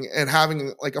talking and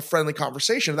having like a friendly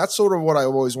conversation. That's sort of what I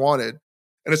always wanted.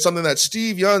 And it's something that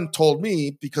Steve Young told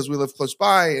me because we live close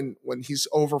by. And when he's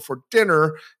over for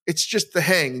dinner, it's just the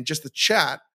hang and just the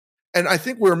chat. And I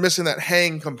think we were missing that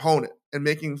hang component and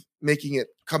making it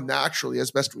come naturally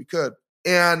as best we could.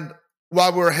 And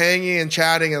while we're hanging and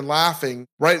chatting and laughing,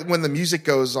 right when the music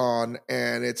goes on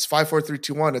and it's 5, 4, 3,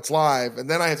 2, 1, it's live. And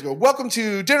then I have to go, welcome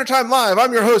to Dinner Time Live.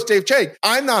 I'm your host, Dave Chake.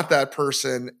 I'm not that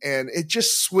person. And it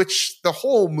just switched, the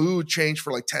whole mood changed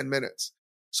for like 10 minutes.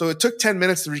 So it took 10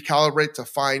 minutes to recalibrate to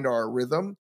find our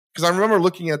rhythm. Because I remember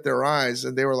looking at their eyes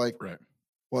and they were like,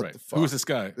 what the fuck? Who is this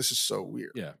guy? This is so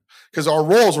weird. Yeah. Because our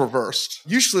roles reversed.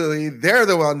 Usually they're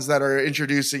the ones that are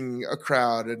introducing a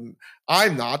crowd and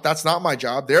I'm not. That's not my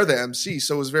job. They're the MC.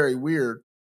 So it was very weird.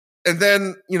 And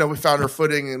then, we found our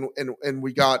footing and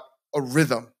we got a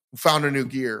rhythm. We found a new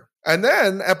gear. And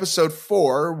then episode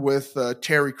 4 with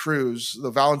Terry Crews,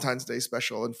 the Valentine's Day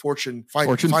special and Fortune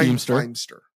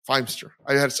Feimster.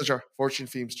 I had such a Fortune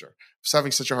Feimster. I was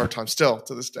having such a hard time still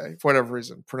to this day, for whatever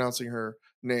reason, pronouncing her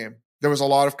name. There was a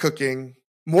lot of cooking,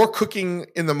 more cooking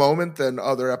in the moment than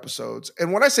other episodes.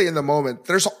 And when I say in the moment,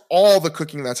 there's all the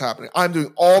cooking that's happening. I'm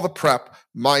doing all the prep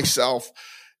myself.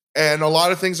 And a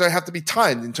lot of things I have to be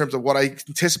timed in terms of what I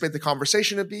anticipate the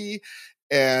conversation to be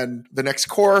and the next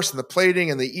course and the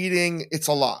plating and the eating. It's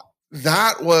a lot.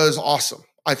 That was awesome.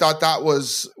 I thought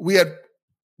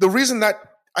the reason that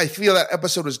I feel that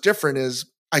episode was different is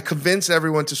I convinced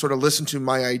everyone to sort of listen to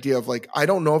my idea of like, I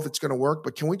don't know if it's going to work,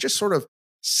 but can we just sort of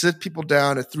sit people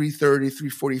down at 3:30,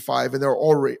 3:45, and they're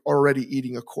already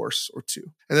eating a course or two.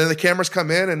 And then the cameras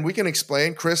come in and we can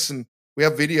explain, Chris, and we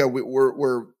have video.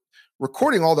 We're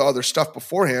recording all the other stuff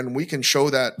beforehand, and we can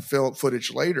show that film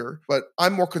footage later. But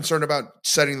I'm more concerned about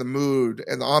setting the mood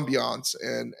and the ambiance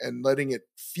and letting it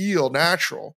feel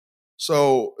natural.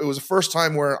 So it was the first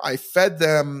time where I fed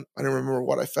them. I don't remember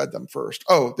what I fed them first.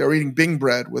 Oh, they were eating Bing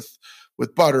bread with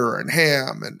butter and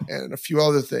ham and a few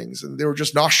other things. And they were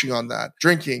just noshing on that,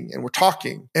 drinking, and we're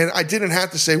talking. And I didn't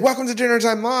have to say, welcome to Dinner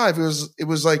Time Live. It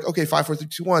was like, okay, 5, 4, 3,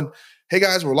 2, 1. Hey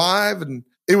guys, we're live. And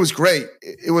it was great.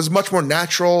 It was much more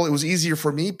natural. It was easier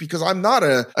for me because I'm not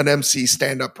an MC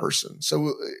stand-up person.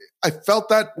 So I felt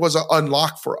that was an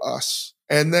unlock for us.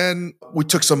 And then we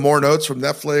took some more notes from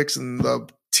Netflix and the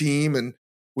team, and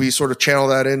we sort of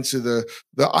channeled that into the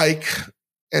Ike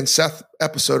and Seth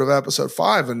episode of episode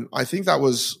 5. And I think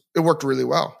it worked really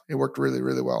well. It worked really,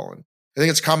 really well. And I think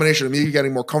it's a combination of me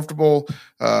getting more comfortable,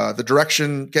 the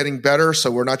direction getting better. So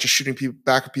we're not just shooting people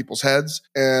back at people's heads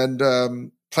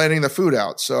and planning the food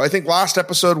out. So I think last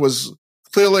episode was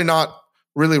clearly not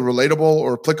really relatable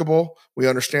or applicable. We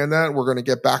understand that. We're going to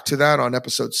get back to that on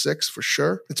episode 6 for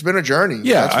sure. It's been a journey.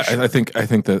 Yeah, sure. I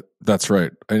think that's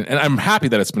right. And I'm happy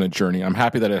that it's been a journey. I'm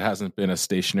happy that it hasn't been a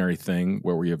stationary thing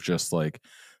where we have just like,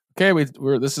 okay,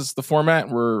 we're this is the format.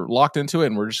 We're locked into it,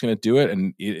 and we're just going to do it.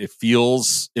 And it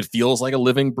feels like a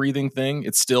living, breathing thing.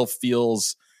 It still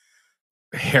feels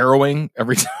harrowing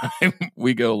every time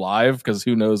we go live because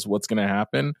who knows what's going to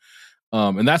happen.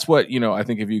 And that's what, I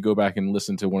think if you go back and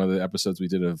listen to one of the episodes we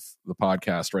did of the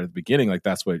podcast right at the beginning, like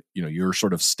that's what, your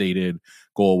sort of stated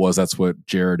goal was. That's what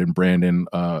Jared and Brandon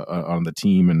on the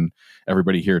team and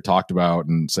everybody here talked about,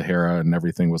 and Sahara and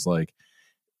everything was like,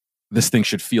 this thing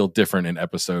should feel different in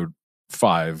episode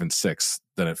 5 and 6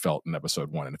 than it felt in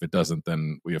episode 1. And if it doesn't,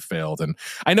 then we have failed. And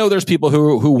I know there's people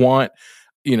who want,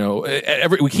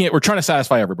 we're trying to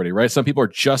satisfy everybody, right? Some people are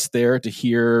just there to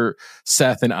hear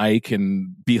Seth and Ike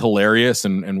and be hilarious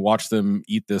and watch them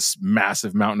eat this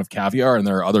massive mountain of caviar. And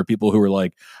there are other people who are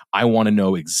like, I want to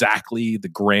know exactly the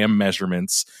gram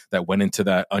measurements that went into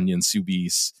that onion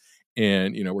soubise.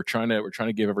 And, we're trying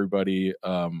to give everybody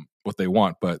what they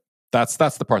want, but that's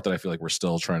the part that I feel like we're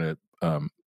still trying to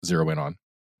zero in on.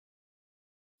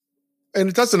 And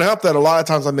it doesn't help that a lot of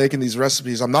times I'm making these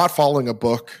recipes, I'm not following a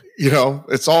book,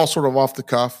 it's all sort of off the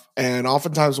cuff. And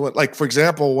oftentimes for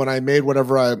example, when I made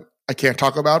whatever I can't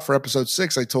talk about for episode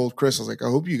 6, I told Chris, I was like, I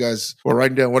hope you guys were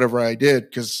writing down whatever I did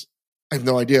because I have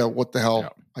no idea what the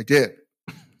hell I did.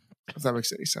 If that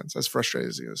makes any sense, as frustrating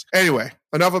as he is. Anyway,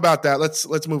 enough about that. Let's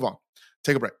move on.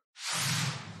 Take a break.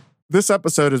 This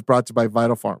episode is brought to you by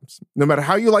Vital Farms. No matter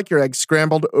how you like your eggs,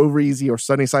 scrambled, over easy, or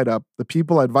sunny side up, the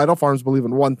people at Vital Farms believe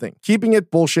in one thing: keeping it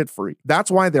bullshit free.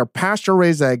 That's why their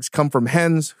pasture-raised eggs come from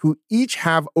hens who each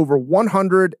have over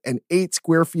 108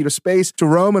 square feet of space to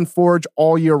roam and forage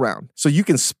all year round. So you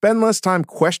can spend less time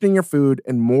questioning your food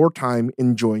and more time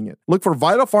enjoying it. Look for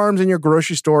Vital Farms in your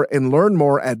grocery store and learn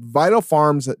more at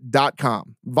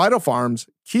vitalfarms.com. Vital Farms,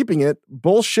 keeping it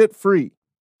bullshit free.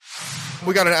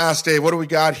 We got an Ask Dave. What do we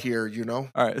got here, All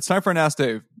right, it's time for an Ask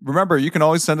Dave. Remember, you can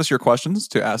always send us your questions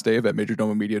to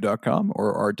AskDave@MajorDomoMedia.com,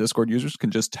 or our Discord users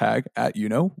can just tag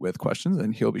with questions,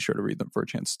 and he'll be sure to read them for a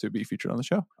chance to be featured on the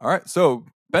show. All right, so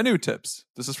Bennu tips.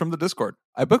 This is from the Discord.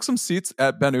 I booked some seats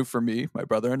at Bennu for me, my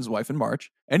brother, and his wife in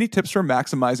March. Any tips for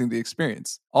maximizing the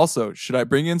experience? Also, should I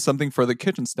bring in something for the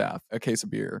kitchen staff? A case of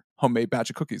beer, homemade batch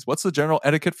of cookies? What's the general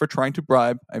etiquette for trying to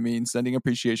bribe? Sending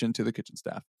appreciation to the kitchen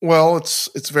staff. Well,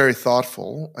 it's very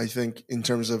thoughtful. I think in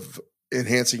terms of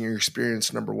enhancing your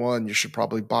experience, number one, you should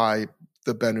probably buy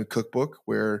the Bennu cookbook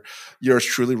where yours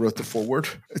truly wrote the foreword.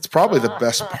 It's probably the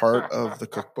best part of the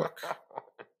cookbook.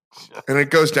 And it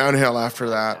goes downhill after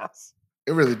that.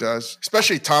 It really does.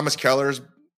 Especially Thomas Keller's,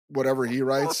 whatever he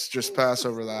writes, just pass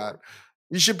over that.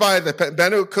 You should buy the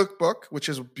Bennu cookbook, which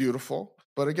is beautiful.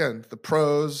 But again, the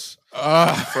prose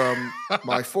from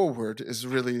my foreword is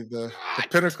really the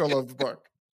pinnacle of the book.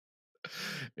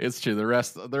 It's true. The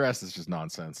rest is just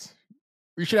nonsense.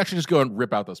 You should actually just go and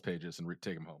rip out those pages and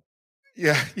take them home.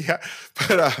 Yeah.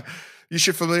 But you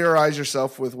should familiarize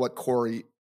yourself with what Corey's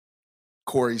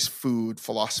food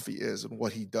philosophy is and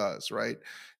what he does, right?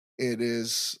 It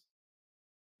is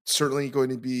certainly going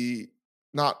to be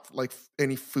not like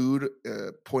any food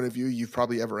point of view you've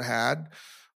probably ever had.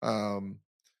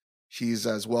 He's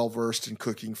as well-versed in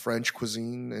cooking French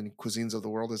cuisine and cuisines of the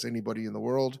world as anybody in the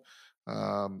world.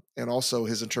 And also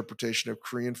his interpretation of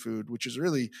Korean food, which is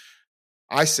really,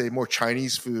 I say, more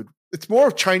Chinese food. It's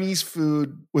more Chinese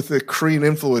food with a Korean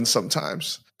influence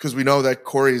sometimes, because we know that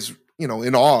Corey's, in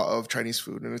awe of Chinese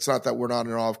food. And it's not that we're not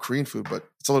in awe of Korean food, but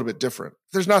it's a little bit different.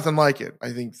 There's nothing like it.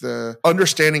 I think the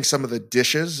understanding some of the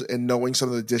dishes and knowing some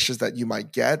of the dishes that you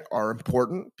might get are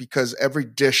important, because every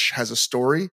dish has a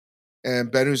story.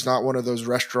 And Bennu's not one of those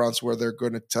restaurants where they're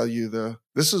going to tell you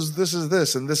this is this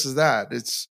and this is that.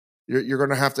 It's you're going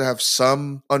to have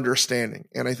some understanding.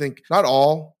 And I think not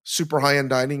all super high-end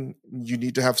dining, you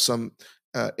need to have some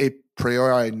a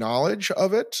priori knowledge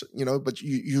of it, but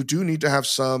you do need to have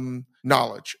some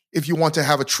knowledge if you want to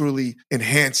have a truly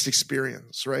enhanced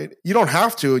experience, right? You don't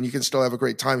have to, and you can still have a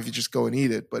great time if you just go and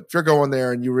eat it. But if you're going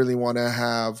there and you really want to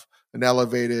have an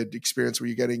elevated experience where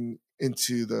you're getting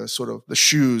into the sort of the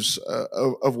shoes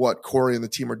of what Corey and the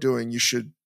team are doing, you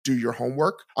should do your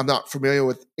homework. I'm not familiar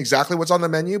with exactly what's on the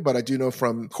menu, but I do know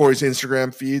from Corey's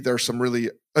Instagram feed, there's some really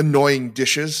annoying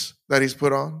dishes that he's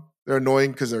put on. They're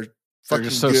annoying because they're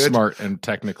just so good. Smart and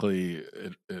technically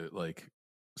like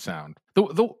sound.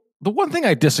 The one thing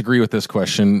I disagree with this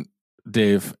question,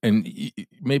 Dave, and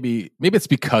maybe it's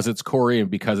because it's Corey and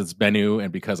because it's Bennu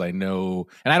and because I know,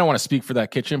 and I don't want to speak for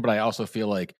that kitchen, but I also feel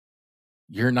like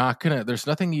there's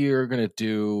nothing you're going to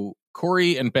do.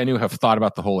 Corey and Bennu have thought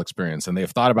about the whole experience, and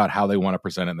they've thought about how they want to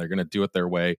present it, and they're going to do it their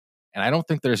way. And I don't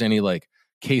think there's any like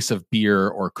case of beer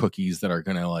or cookies that are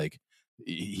going to like,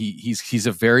 he's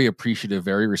a very appreciative,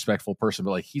 very respectful person,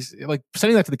 but like he's like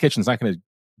sending that to the kitchen is not going to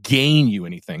gain you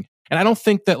anything. And I don't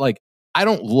think that like, I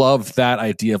don't love that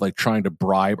idea of like trying to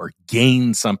bribe or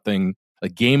gain something,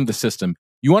 like game the system.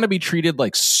 You want to be treated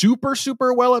like super,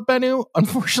 super well at Bennu.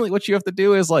 Unfortunately, what you have to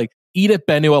do is like eat at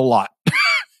Bennu a lot.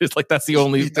 It's like that's the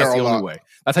only way.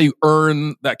 That's how you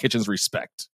earn that kitchen's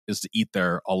respect, is to eat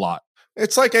there a lot.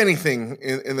 It's like anything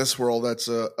in this world that's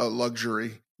a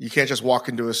luxury. You can't just walk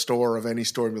into a store of any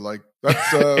store and be like,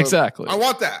 "That's exactly. I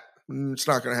want that." It's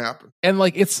not going to happen. And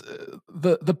like it's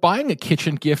the buying a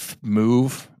kitchen gift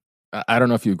move. I don't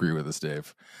know if you agree with this,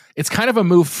 Dave. It's kind of a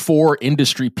move for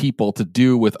industry people to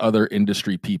do with other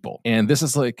industry people. And this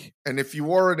is like... And if you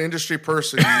were an industry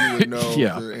person, you would know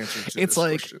the answer to it's this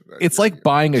like question. It's like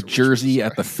buying a jersey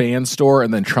at the fan store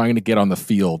and then trying to get on the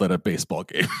field at a baseball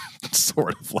game.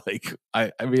 Sort of like,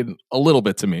 I mean, a little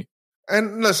bit to me.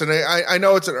 And listen, I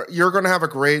know you're going to have a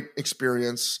great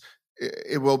experience.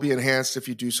 It will be enhanced if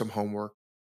you do some homework.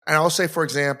 And I'll say, for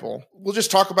example, we'll just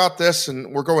talk about this,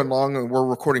 and we're going long, and we're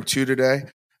recording 2 today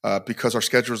because our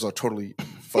schedules are totally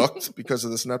fucked because of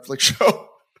this Netflix show.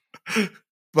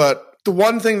 But the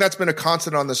one thing that's been a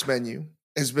constant on this menu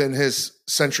has been his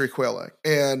century quail egg.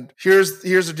 And here's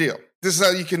the deal. This is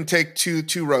how you can take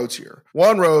two roads here.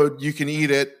 One road, you can eat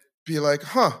it, be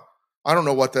like, I don't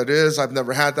know what that is. I've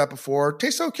never had that before.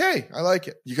 Tastes okay. I like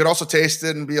it. You could also taste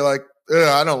it and be like,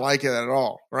 I don't like it at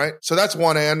all, right? So that's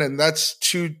one end, and that's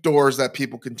 2 doors that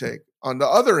people can take. On the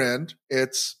other end,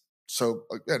 it's, so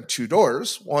again, 2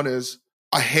 doors. One is,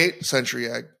 I hate century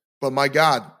egg, but my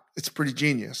God, it's pretty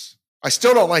genius. I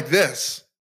still don't like this,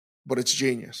 but it's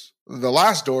genius. The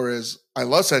last door is, I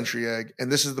love century egg, and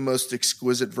this is the most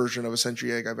exquisite version of a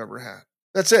century egg I've ever had.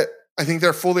 That's it. I think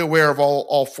they're fully aware of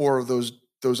all 4 of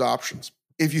those options.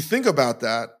 If you think about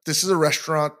that, this is a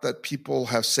restaurant that people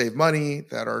have saved money,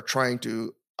 that are trying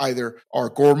to either are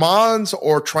gourmands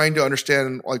or trying to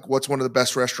understand like what's one of the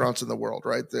best restaurants in the world,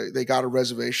 right? They got a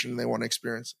reservation and they want to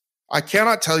experience it. I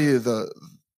cannot tell you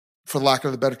for lack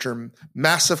of a better term,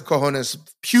 massive cojones,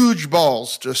 huge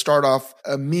balls to start off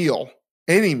a meal,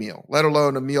 any meal, let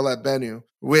alone a meal at Bennu,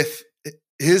 with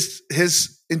his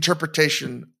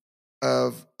interpretation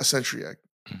of a century egg.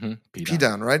 Mm-hmm.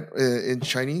 Pidang, right? In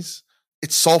Chinese.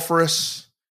 It's sulfurous.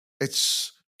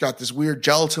 It's got this weird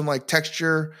gelatin-like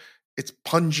texture. It's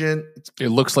pungent. It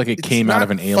looks like it came out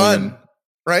of an alien.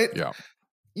 Right? Yeah.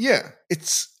 Yeah.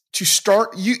 It's to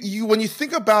start, you when you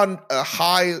think about a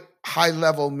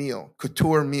high-level meal,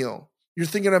 couture meal, you're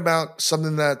thinking about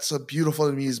something that's a beautiful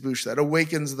amuse-bouche that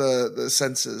awakens the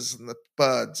senses and the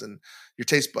buds and your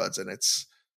taste buds, and it's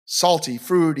salty,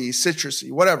 fruity,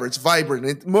 citrusy, whatever. It's vibrant.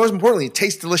 And most importantly, it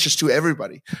tastes delicious to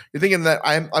everybody. You're thinking that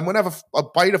I'm going to have a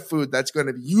bite of food that's going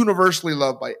to be universally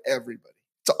loved by everybody.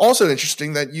 It's also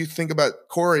interesting that you think about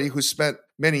Corey, who spent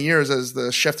many years as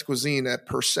the chef de cuisine at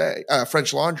Per Se,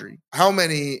 French Laundry. How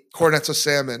many cornets of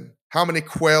salmon, how many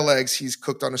quail eggs he's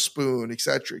cooked on a spoon, et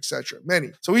cetera, et cetera. Many.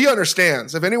 So he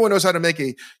understands. If anyone knows how to make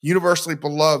a universally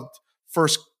beloved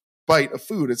first bite of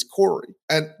food, it's Corey.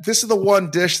 And this is the one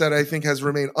dish that I think has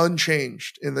remained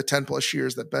unchanged in the 10 plus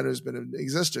years that Ben has been in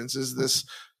existence, is this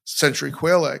century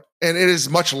quail egg. And it is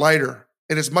much lighter.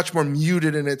 It is much more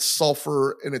muted in its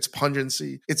sulfur and its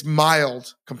pungency. It's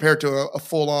mild compared to a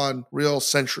full-on real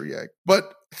century egg.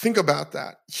 But think about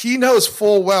that. He knows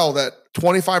full well that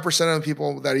 25% of the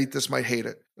people that eat this might hate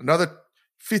it. Another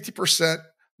 50%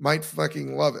 might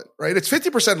fucking love it, right? It's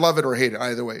 50% love it or hate it,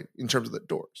 either way, in terms of the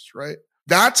doors, right?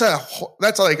 That's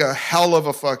like a hell of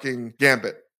a fucking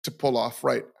gambit to pull off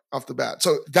right off the bat.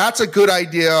 So that's a good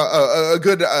idea, a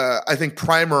good, I think,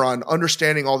 primer on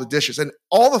understanding all the dishes. And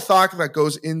all the thought that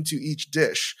goes into each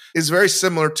dish is very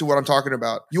similar to what I'm talking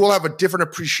about. You will have a different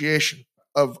appreciation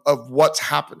of what's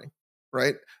happening,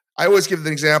 right? I always give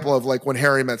the example of like when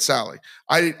Harry met Sally.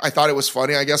 I thought it was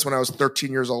funny, I guess, when I was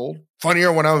 13 years old.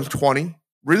 Funnier when I was 20.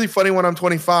 Really funny when I'm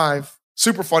 25.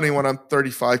 Super funny when I'm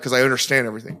 35 because I understand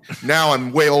everything. Now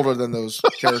I'm way older than those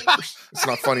characters. It's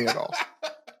not funny at all.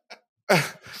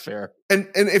 Fair. And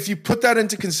if you put that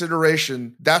into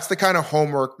consideration, that's the kind of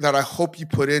homework that I hope you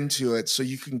put into it so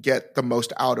you can get the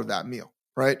most out of that meal,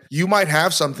 right? You might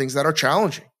have some things that are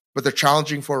challenging, but they're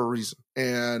challenging for a reason.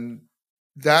 And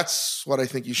that's what I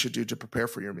think you should do to prepare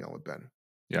for your meal with Ben.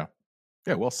 Yeah.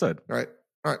 Yeah, well said. All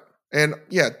right. And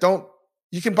yeah,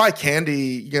 you can buy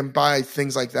candy, you can buy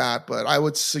things like that, but I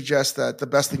would suggest that the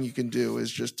best thing you can do is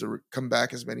just to come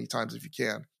back as many times as you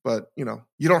can. But, you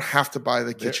don't have to buy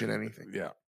the kitchen anything. Yeah.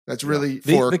 That's really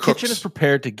for the cooks. kitchen is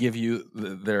prepared to give you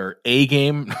their A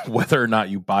game, whether or not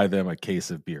you buy them a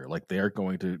case of beer. Like, they are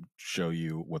going to show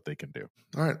you what they can do.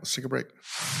 All right, let's take a break.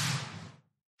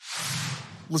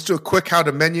 Let's do a quick how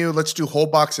to menu. Let's do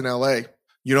Holbox in LA.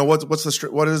 You know what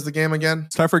is the game again?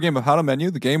 It's time for a game of How to Menu,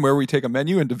 the game where we take a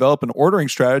menu and develop an ordering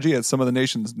strategy at some of the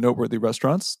nation's noteworthy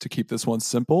restaurants. To keep this one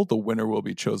simple, the winner will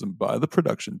be chosen by the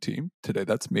production team. Today,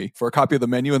 that's me. For a copy of the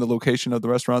menu and the location of the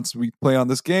restaurants we play on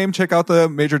this game, check out the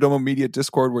Major Domo Media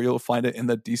Discord, where you'll find it in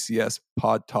the DCS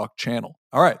Pod Talk channel.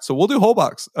 All right, so we'll do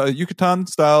Holbox, a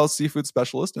Yucatan-style seafood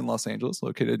specialist in Los Angeles,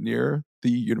 located near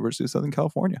the University of Southern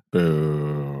California.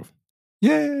 Boo.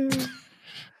 Yay!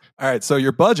 All right, so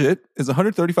your budget is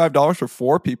 $135 for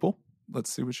 4 people.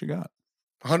 Let's see what you got.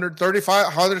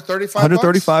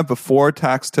 135 before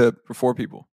tax tip for 4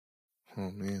 people.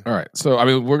 Oh man. All right. So I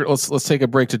mean, let's take a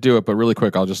break to do it, but really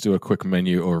quick, I'll just do a quick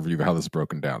menu overview of how this is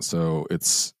broken down. So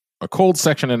it's a cold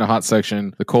section and a hot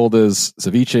section. The cold is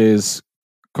ceviches,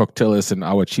 cocteles and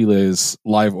aguachiles,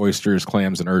 live oysters,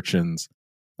 clams, and urchins.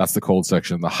 That's the cold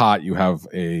section. The hot, you have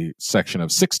a section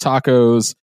of 6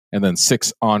 tacos, and then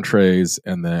 6 entrees,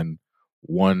 and then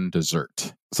 1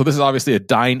 dessert. So this is obviously a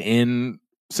dine-in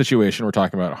situation. We're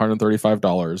talking about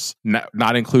 $135,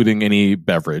 not including any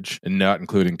beverage and not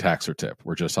including tax or tip.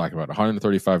 We're just talking about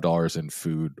 $135 in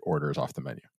food orders off the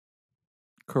menu.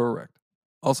 Correct.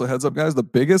 Also, heads up, guys, the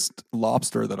biggest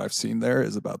lobster that I've seen there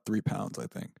is about 3 pounds, I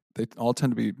think. They all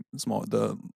tend to be small.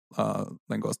 The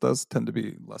langostas tend to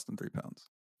be less than 3 pounds.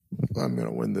 I'm going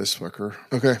to win this fucker.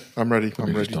 Okay, I'm ready.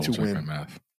 I'm ready to win.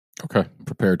 Math. Okay,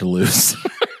 prepared to lose.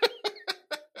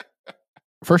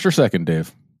 First or second,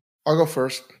 Dave? I'll go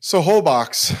first. So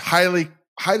Holbox,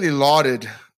 highly lauded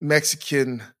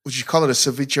Mexican, would you call it a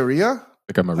cevicheria?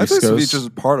 Like a Mariscos? I think ceviche is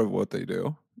part of what they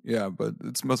do. Yeah, but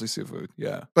it's mostly seafood.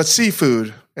 Yeah. But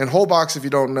seafood. And Holbox, if you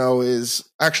don't know, is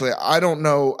actually, I don't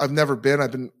know. I've never been.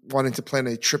 I've been wanting to plan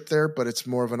a trip there, but it's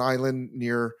more of an island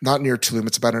not near Tulum.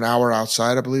 It's about an hour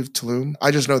outside, I believe, Tulum.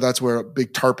 I just know that's where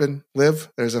big tarpon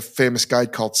live. There's a famous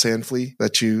guide called Sandflea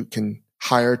that you can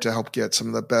hire to help get some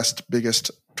of the best, biggest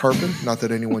tarpon. Not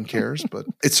that anyone cares, but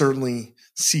it's certainly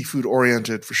seafood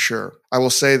oriented for sure. I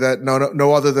will say that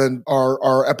no other than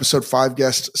our episode 5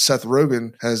 guest, Seth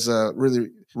Rogen, has really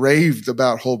raved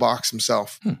about Holbox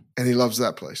himself, and he loves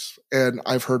that place. And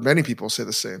I've heard many people say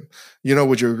the same.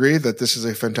 Would you agree that this is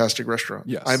a fantastic restaurant?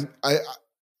 Yes.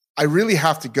 I really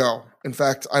have to go. In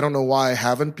fact, I don't know why I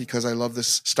haven't, because I love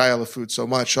this style of food so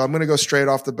much. So I'm going to go straight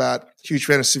off the bat. Huge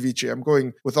fan of ceviche. I'm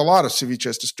going with a lot of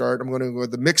ceviches to start. I'm going to go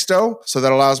with the mixto. So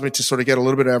that allows me to sort of get a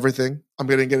little bit of everything. I'm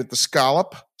going to get the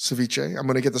scallop ceviche. I'm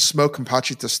going to get the smoked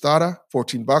campachi tostada,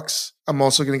 $14. I'm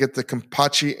also going to get the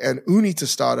campachi and uni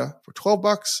tostada for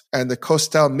 $12, and the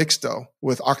costal mixto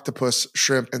with octopus,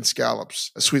 shrimp, and scallops,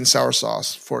 a sweet and sour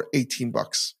sauce for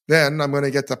 $18. Then I'm going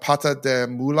to get the pata de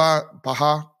mula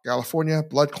Baja California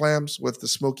blood clams with the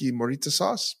smoky morita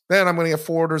sauce. Then I'm going to get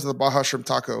 4 orders of the Baja shrimp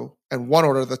taco and 1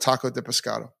 order of the taco de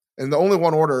pescado. And the only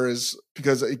 1 order is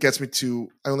because it gets me to,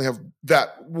 I only have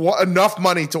enough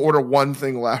money to order 1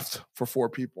 thing left for 4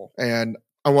 people. And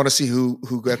I want to see who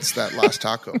gets that last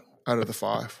taco out of the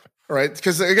 5. All right.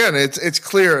 Because again, it's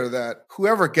clear that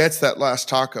whoever gets that last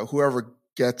taco, whoever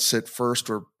gets it first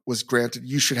or was granted,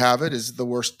 you should have it, is the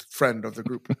worst friend of the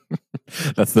group.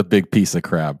 That's the big piece of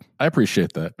crab. I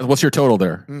appreciate that. What's your total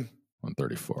there?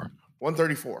 134.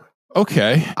 134.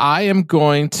 Okay. I am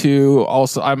going to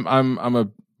also, I'm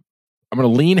going to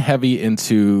lean heavy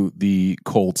into the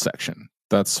cold section.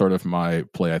 That's sort of my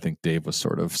play. I think Dave was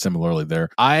sort of similarly there.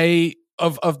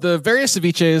 Of the various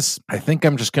ceviches, I think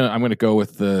I'm going to go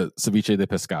with the ceviche de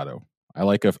pescado. I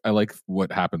like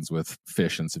what happens with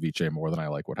fish and ceviche more than I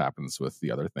like what happens with the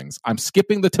other things. I'm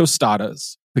skipping the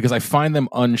tostadas because I find them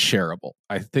unshareable.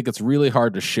 I think it's really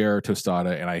hard to share a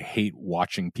tostada, and I hate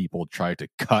watching people try to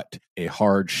cut a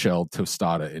hard-shelled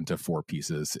tostada into 4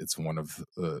 pieces. It's one of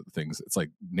the things, it's like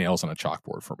nails on a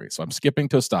chalkboard for me. So I'm skipping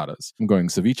tostadas. I'm going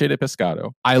ceviche de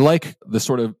pescado. I like the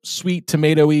sort of sweet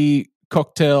tomatoey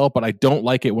cocktail, but I don't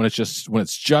like it when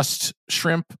it's just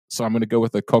shrimp. So I'm going to go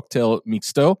with a cocktail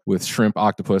mixto with shrimp,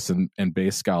 octopus, and bay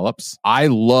scallops. I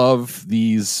love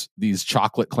these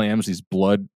chocolate clams, these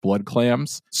blood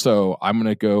clams. So I'm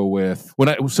going to go with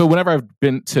whenever I've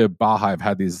been to Baja, I've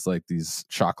had these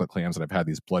chocolate clams, and I've had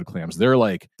these blood clams.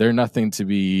 They're nothing to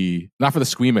be, not for the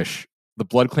squeamish. The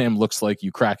blood clam looks like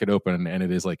you crack it open and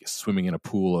it is like swimming in a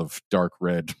pool of dark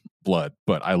red blood,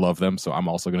 but I love them. So I'm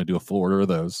also going to do a full order of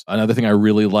those. Another thing I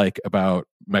really like about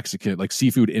Mexican, like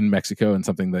seafood in Mexico, and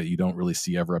something that you don't really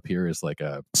see ever up here, is like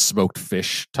a smoked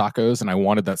fish tacos. And I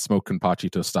wanted that smoked campachi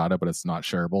tostada, but it's not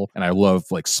shareable. And I love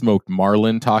like smoked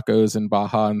marlin tacos in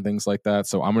Baja and things like that.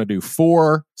 So I'm going to do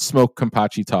 4 smoked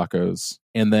campachi tacos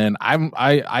And then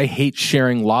I hate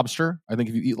sharing lobster. I think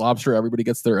if you eat lobster, everybody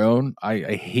gets their own. I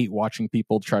hate watching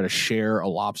people try to share a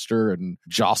lobster and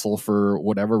jostle for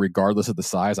whatever, regardless of the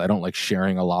size. I don't like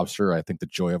sharing a lobster. I think the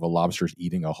joy of a lobster is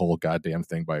eating a whole goddamn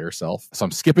thing by yourself. So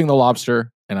I'm skipping the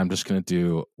lobster, and I'm just going to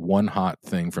do one hot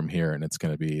thing from here, and it's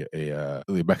going to be a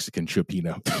Mexican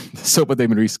chupino. Sopa de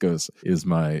mariscos is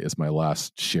my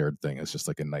last shared thing. It's just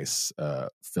like a nice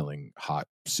filling hot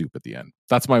soup at the end.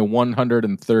 That's my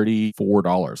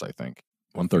 $134, I think.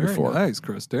 $134. Nice,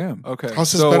 Chris. Damn. Okay.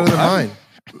 How's this better than mine?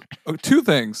 Two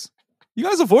things. You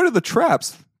guys avoided the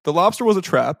traps. The lobster was a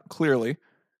trap, clearly.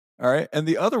 All right. And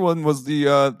the other one was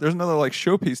the there's another like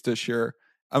showpiece dish here.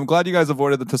 I'm glad you guys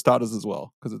avoided the tostadas as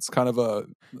well, because it's kind of a.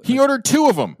 He ordered two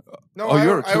of them. No, I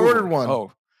ordered one.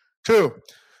 Oh, two.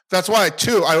 That's why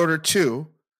I ordered two,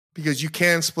 because you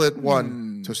can split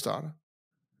one tostada.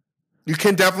 You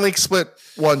can definitely split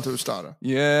one tostada.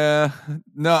 Yeah.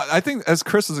 No, I think as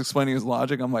Chris was explaining his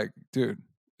logic, I'm like, dude,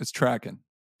 it's tracking.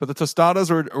 But the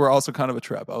tostadas were also kind of a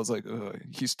trap. I was like,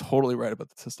 he's totally right about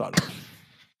the tostada.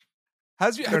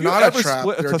 Have you ever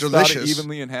split a tostada delicious.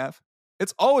 Evenly in half?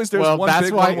 It's always there's one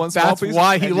big one, one small piece. That's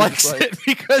why he likes it,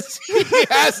 because he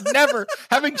has never,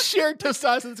 having shared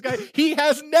tostadas with this guy, he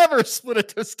has never split a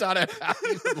tostada in half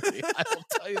evenly. I will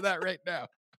tell you that right now.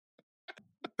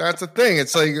 That's the thing.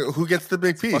 It's like, who gets the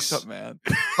big piece? Fucked up, man.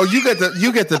 Oh, you get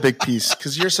the big piece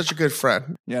because you're such a good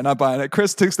friend. Yeah, not buying it.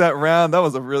 Chris takes that round. That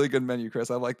was a really good menu,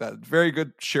 Chris. I like that. Very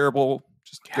good, shareable,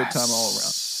 just good time all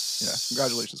around. Yeah,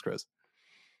 congratulations, Chris.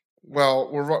 Well,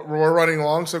 we're running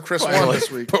long, so Chris won this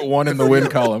week. Put one in the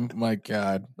win column. My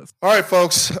God. All right,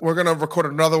 folks, we're going to record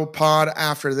another pod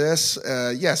after this.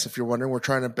 Yes, if you're wondering, we're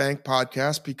trying to bank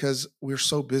podcasts because we're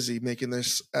so busy making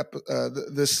this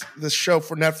this show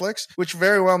for Netflix, which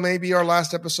very well may be our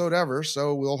last episode ever.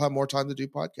 So we'll have more time to do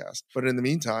podcasts. But in the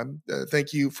meantime,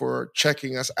 thank you for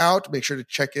checking us out. Make sure to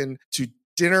check in to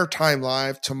Dinner Time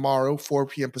Live tomorrow, 4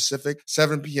 p.m. Pacific,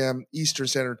 7 p.m. Eastern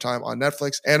Standard Time on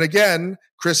Netflix. And again,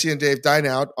 Chrissy and Dave dine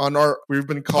out on we've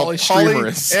been called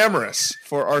Polyamorous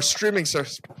for our streaming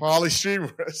service,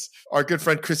 Polystreamers. Our good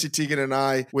friend Chrissy Teigen and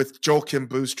I, with Joel Kim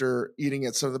Booster, eating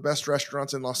at some of the best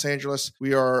restaurants in Los Angeles.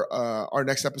 We are, our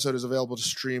next episode is available to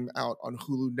stream out on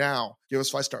Hulu now. Give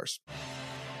us 5 stars.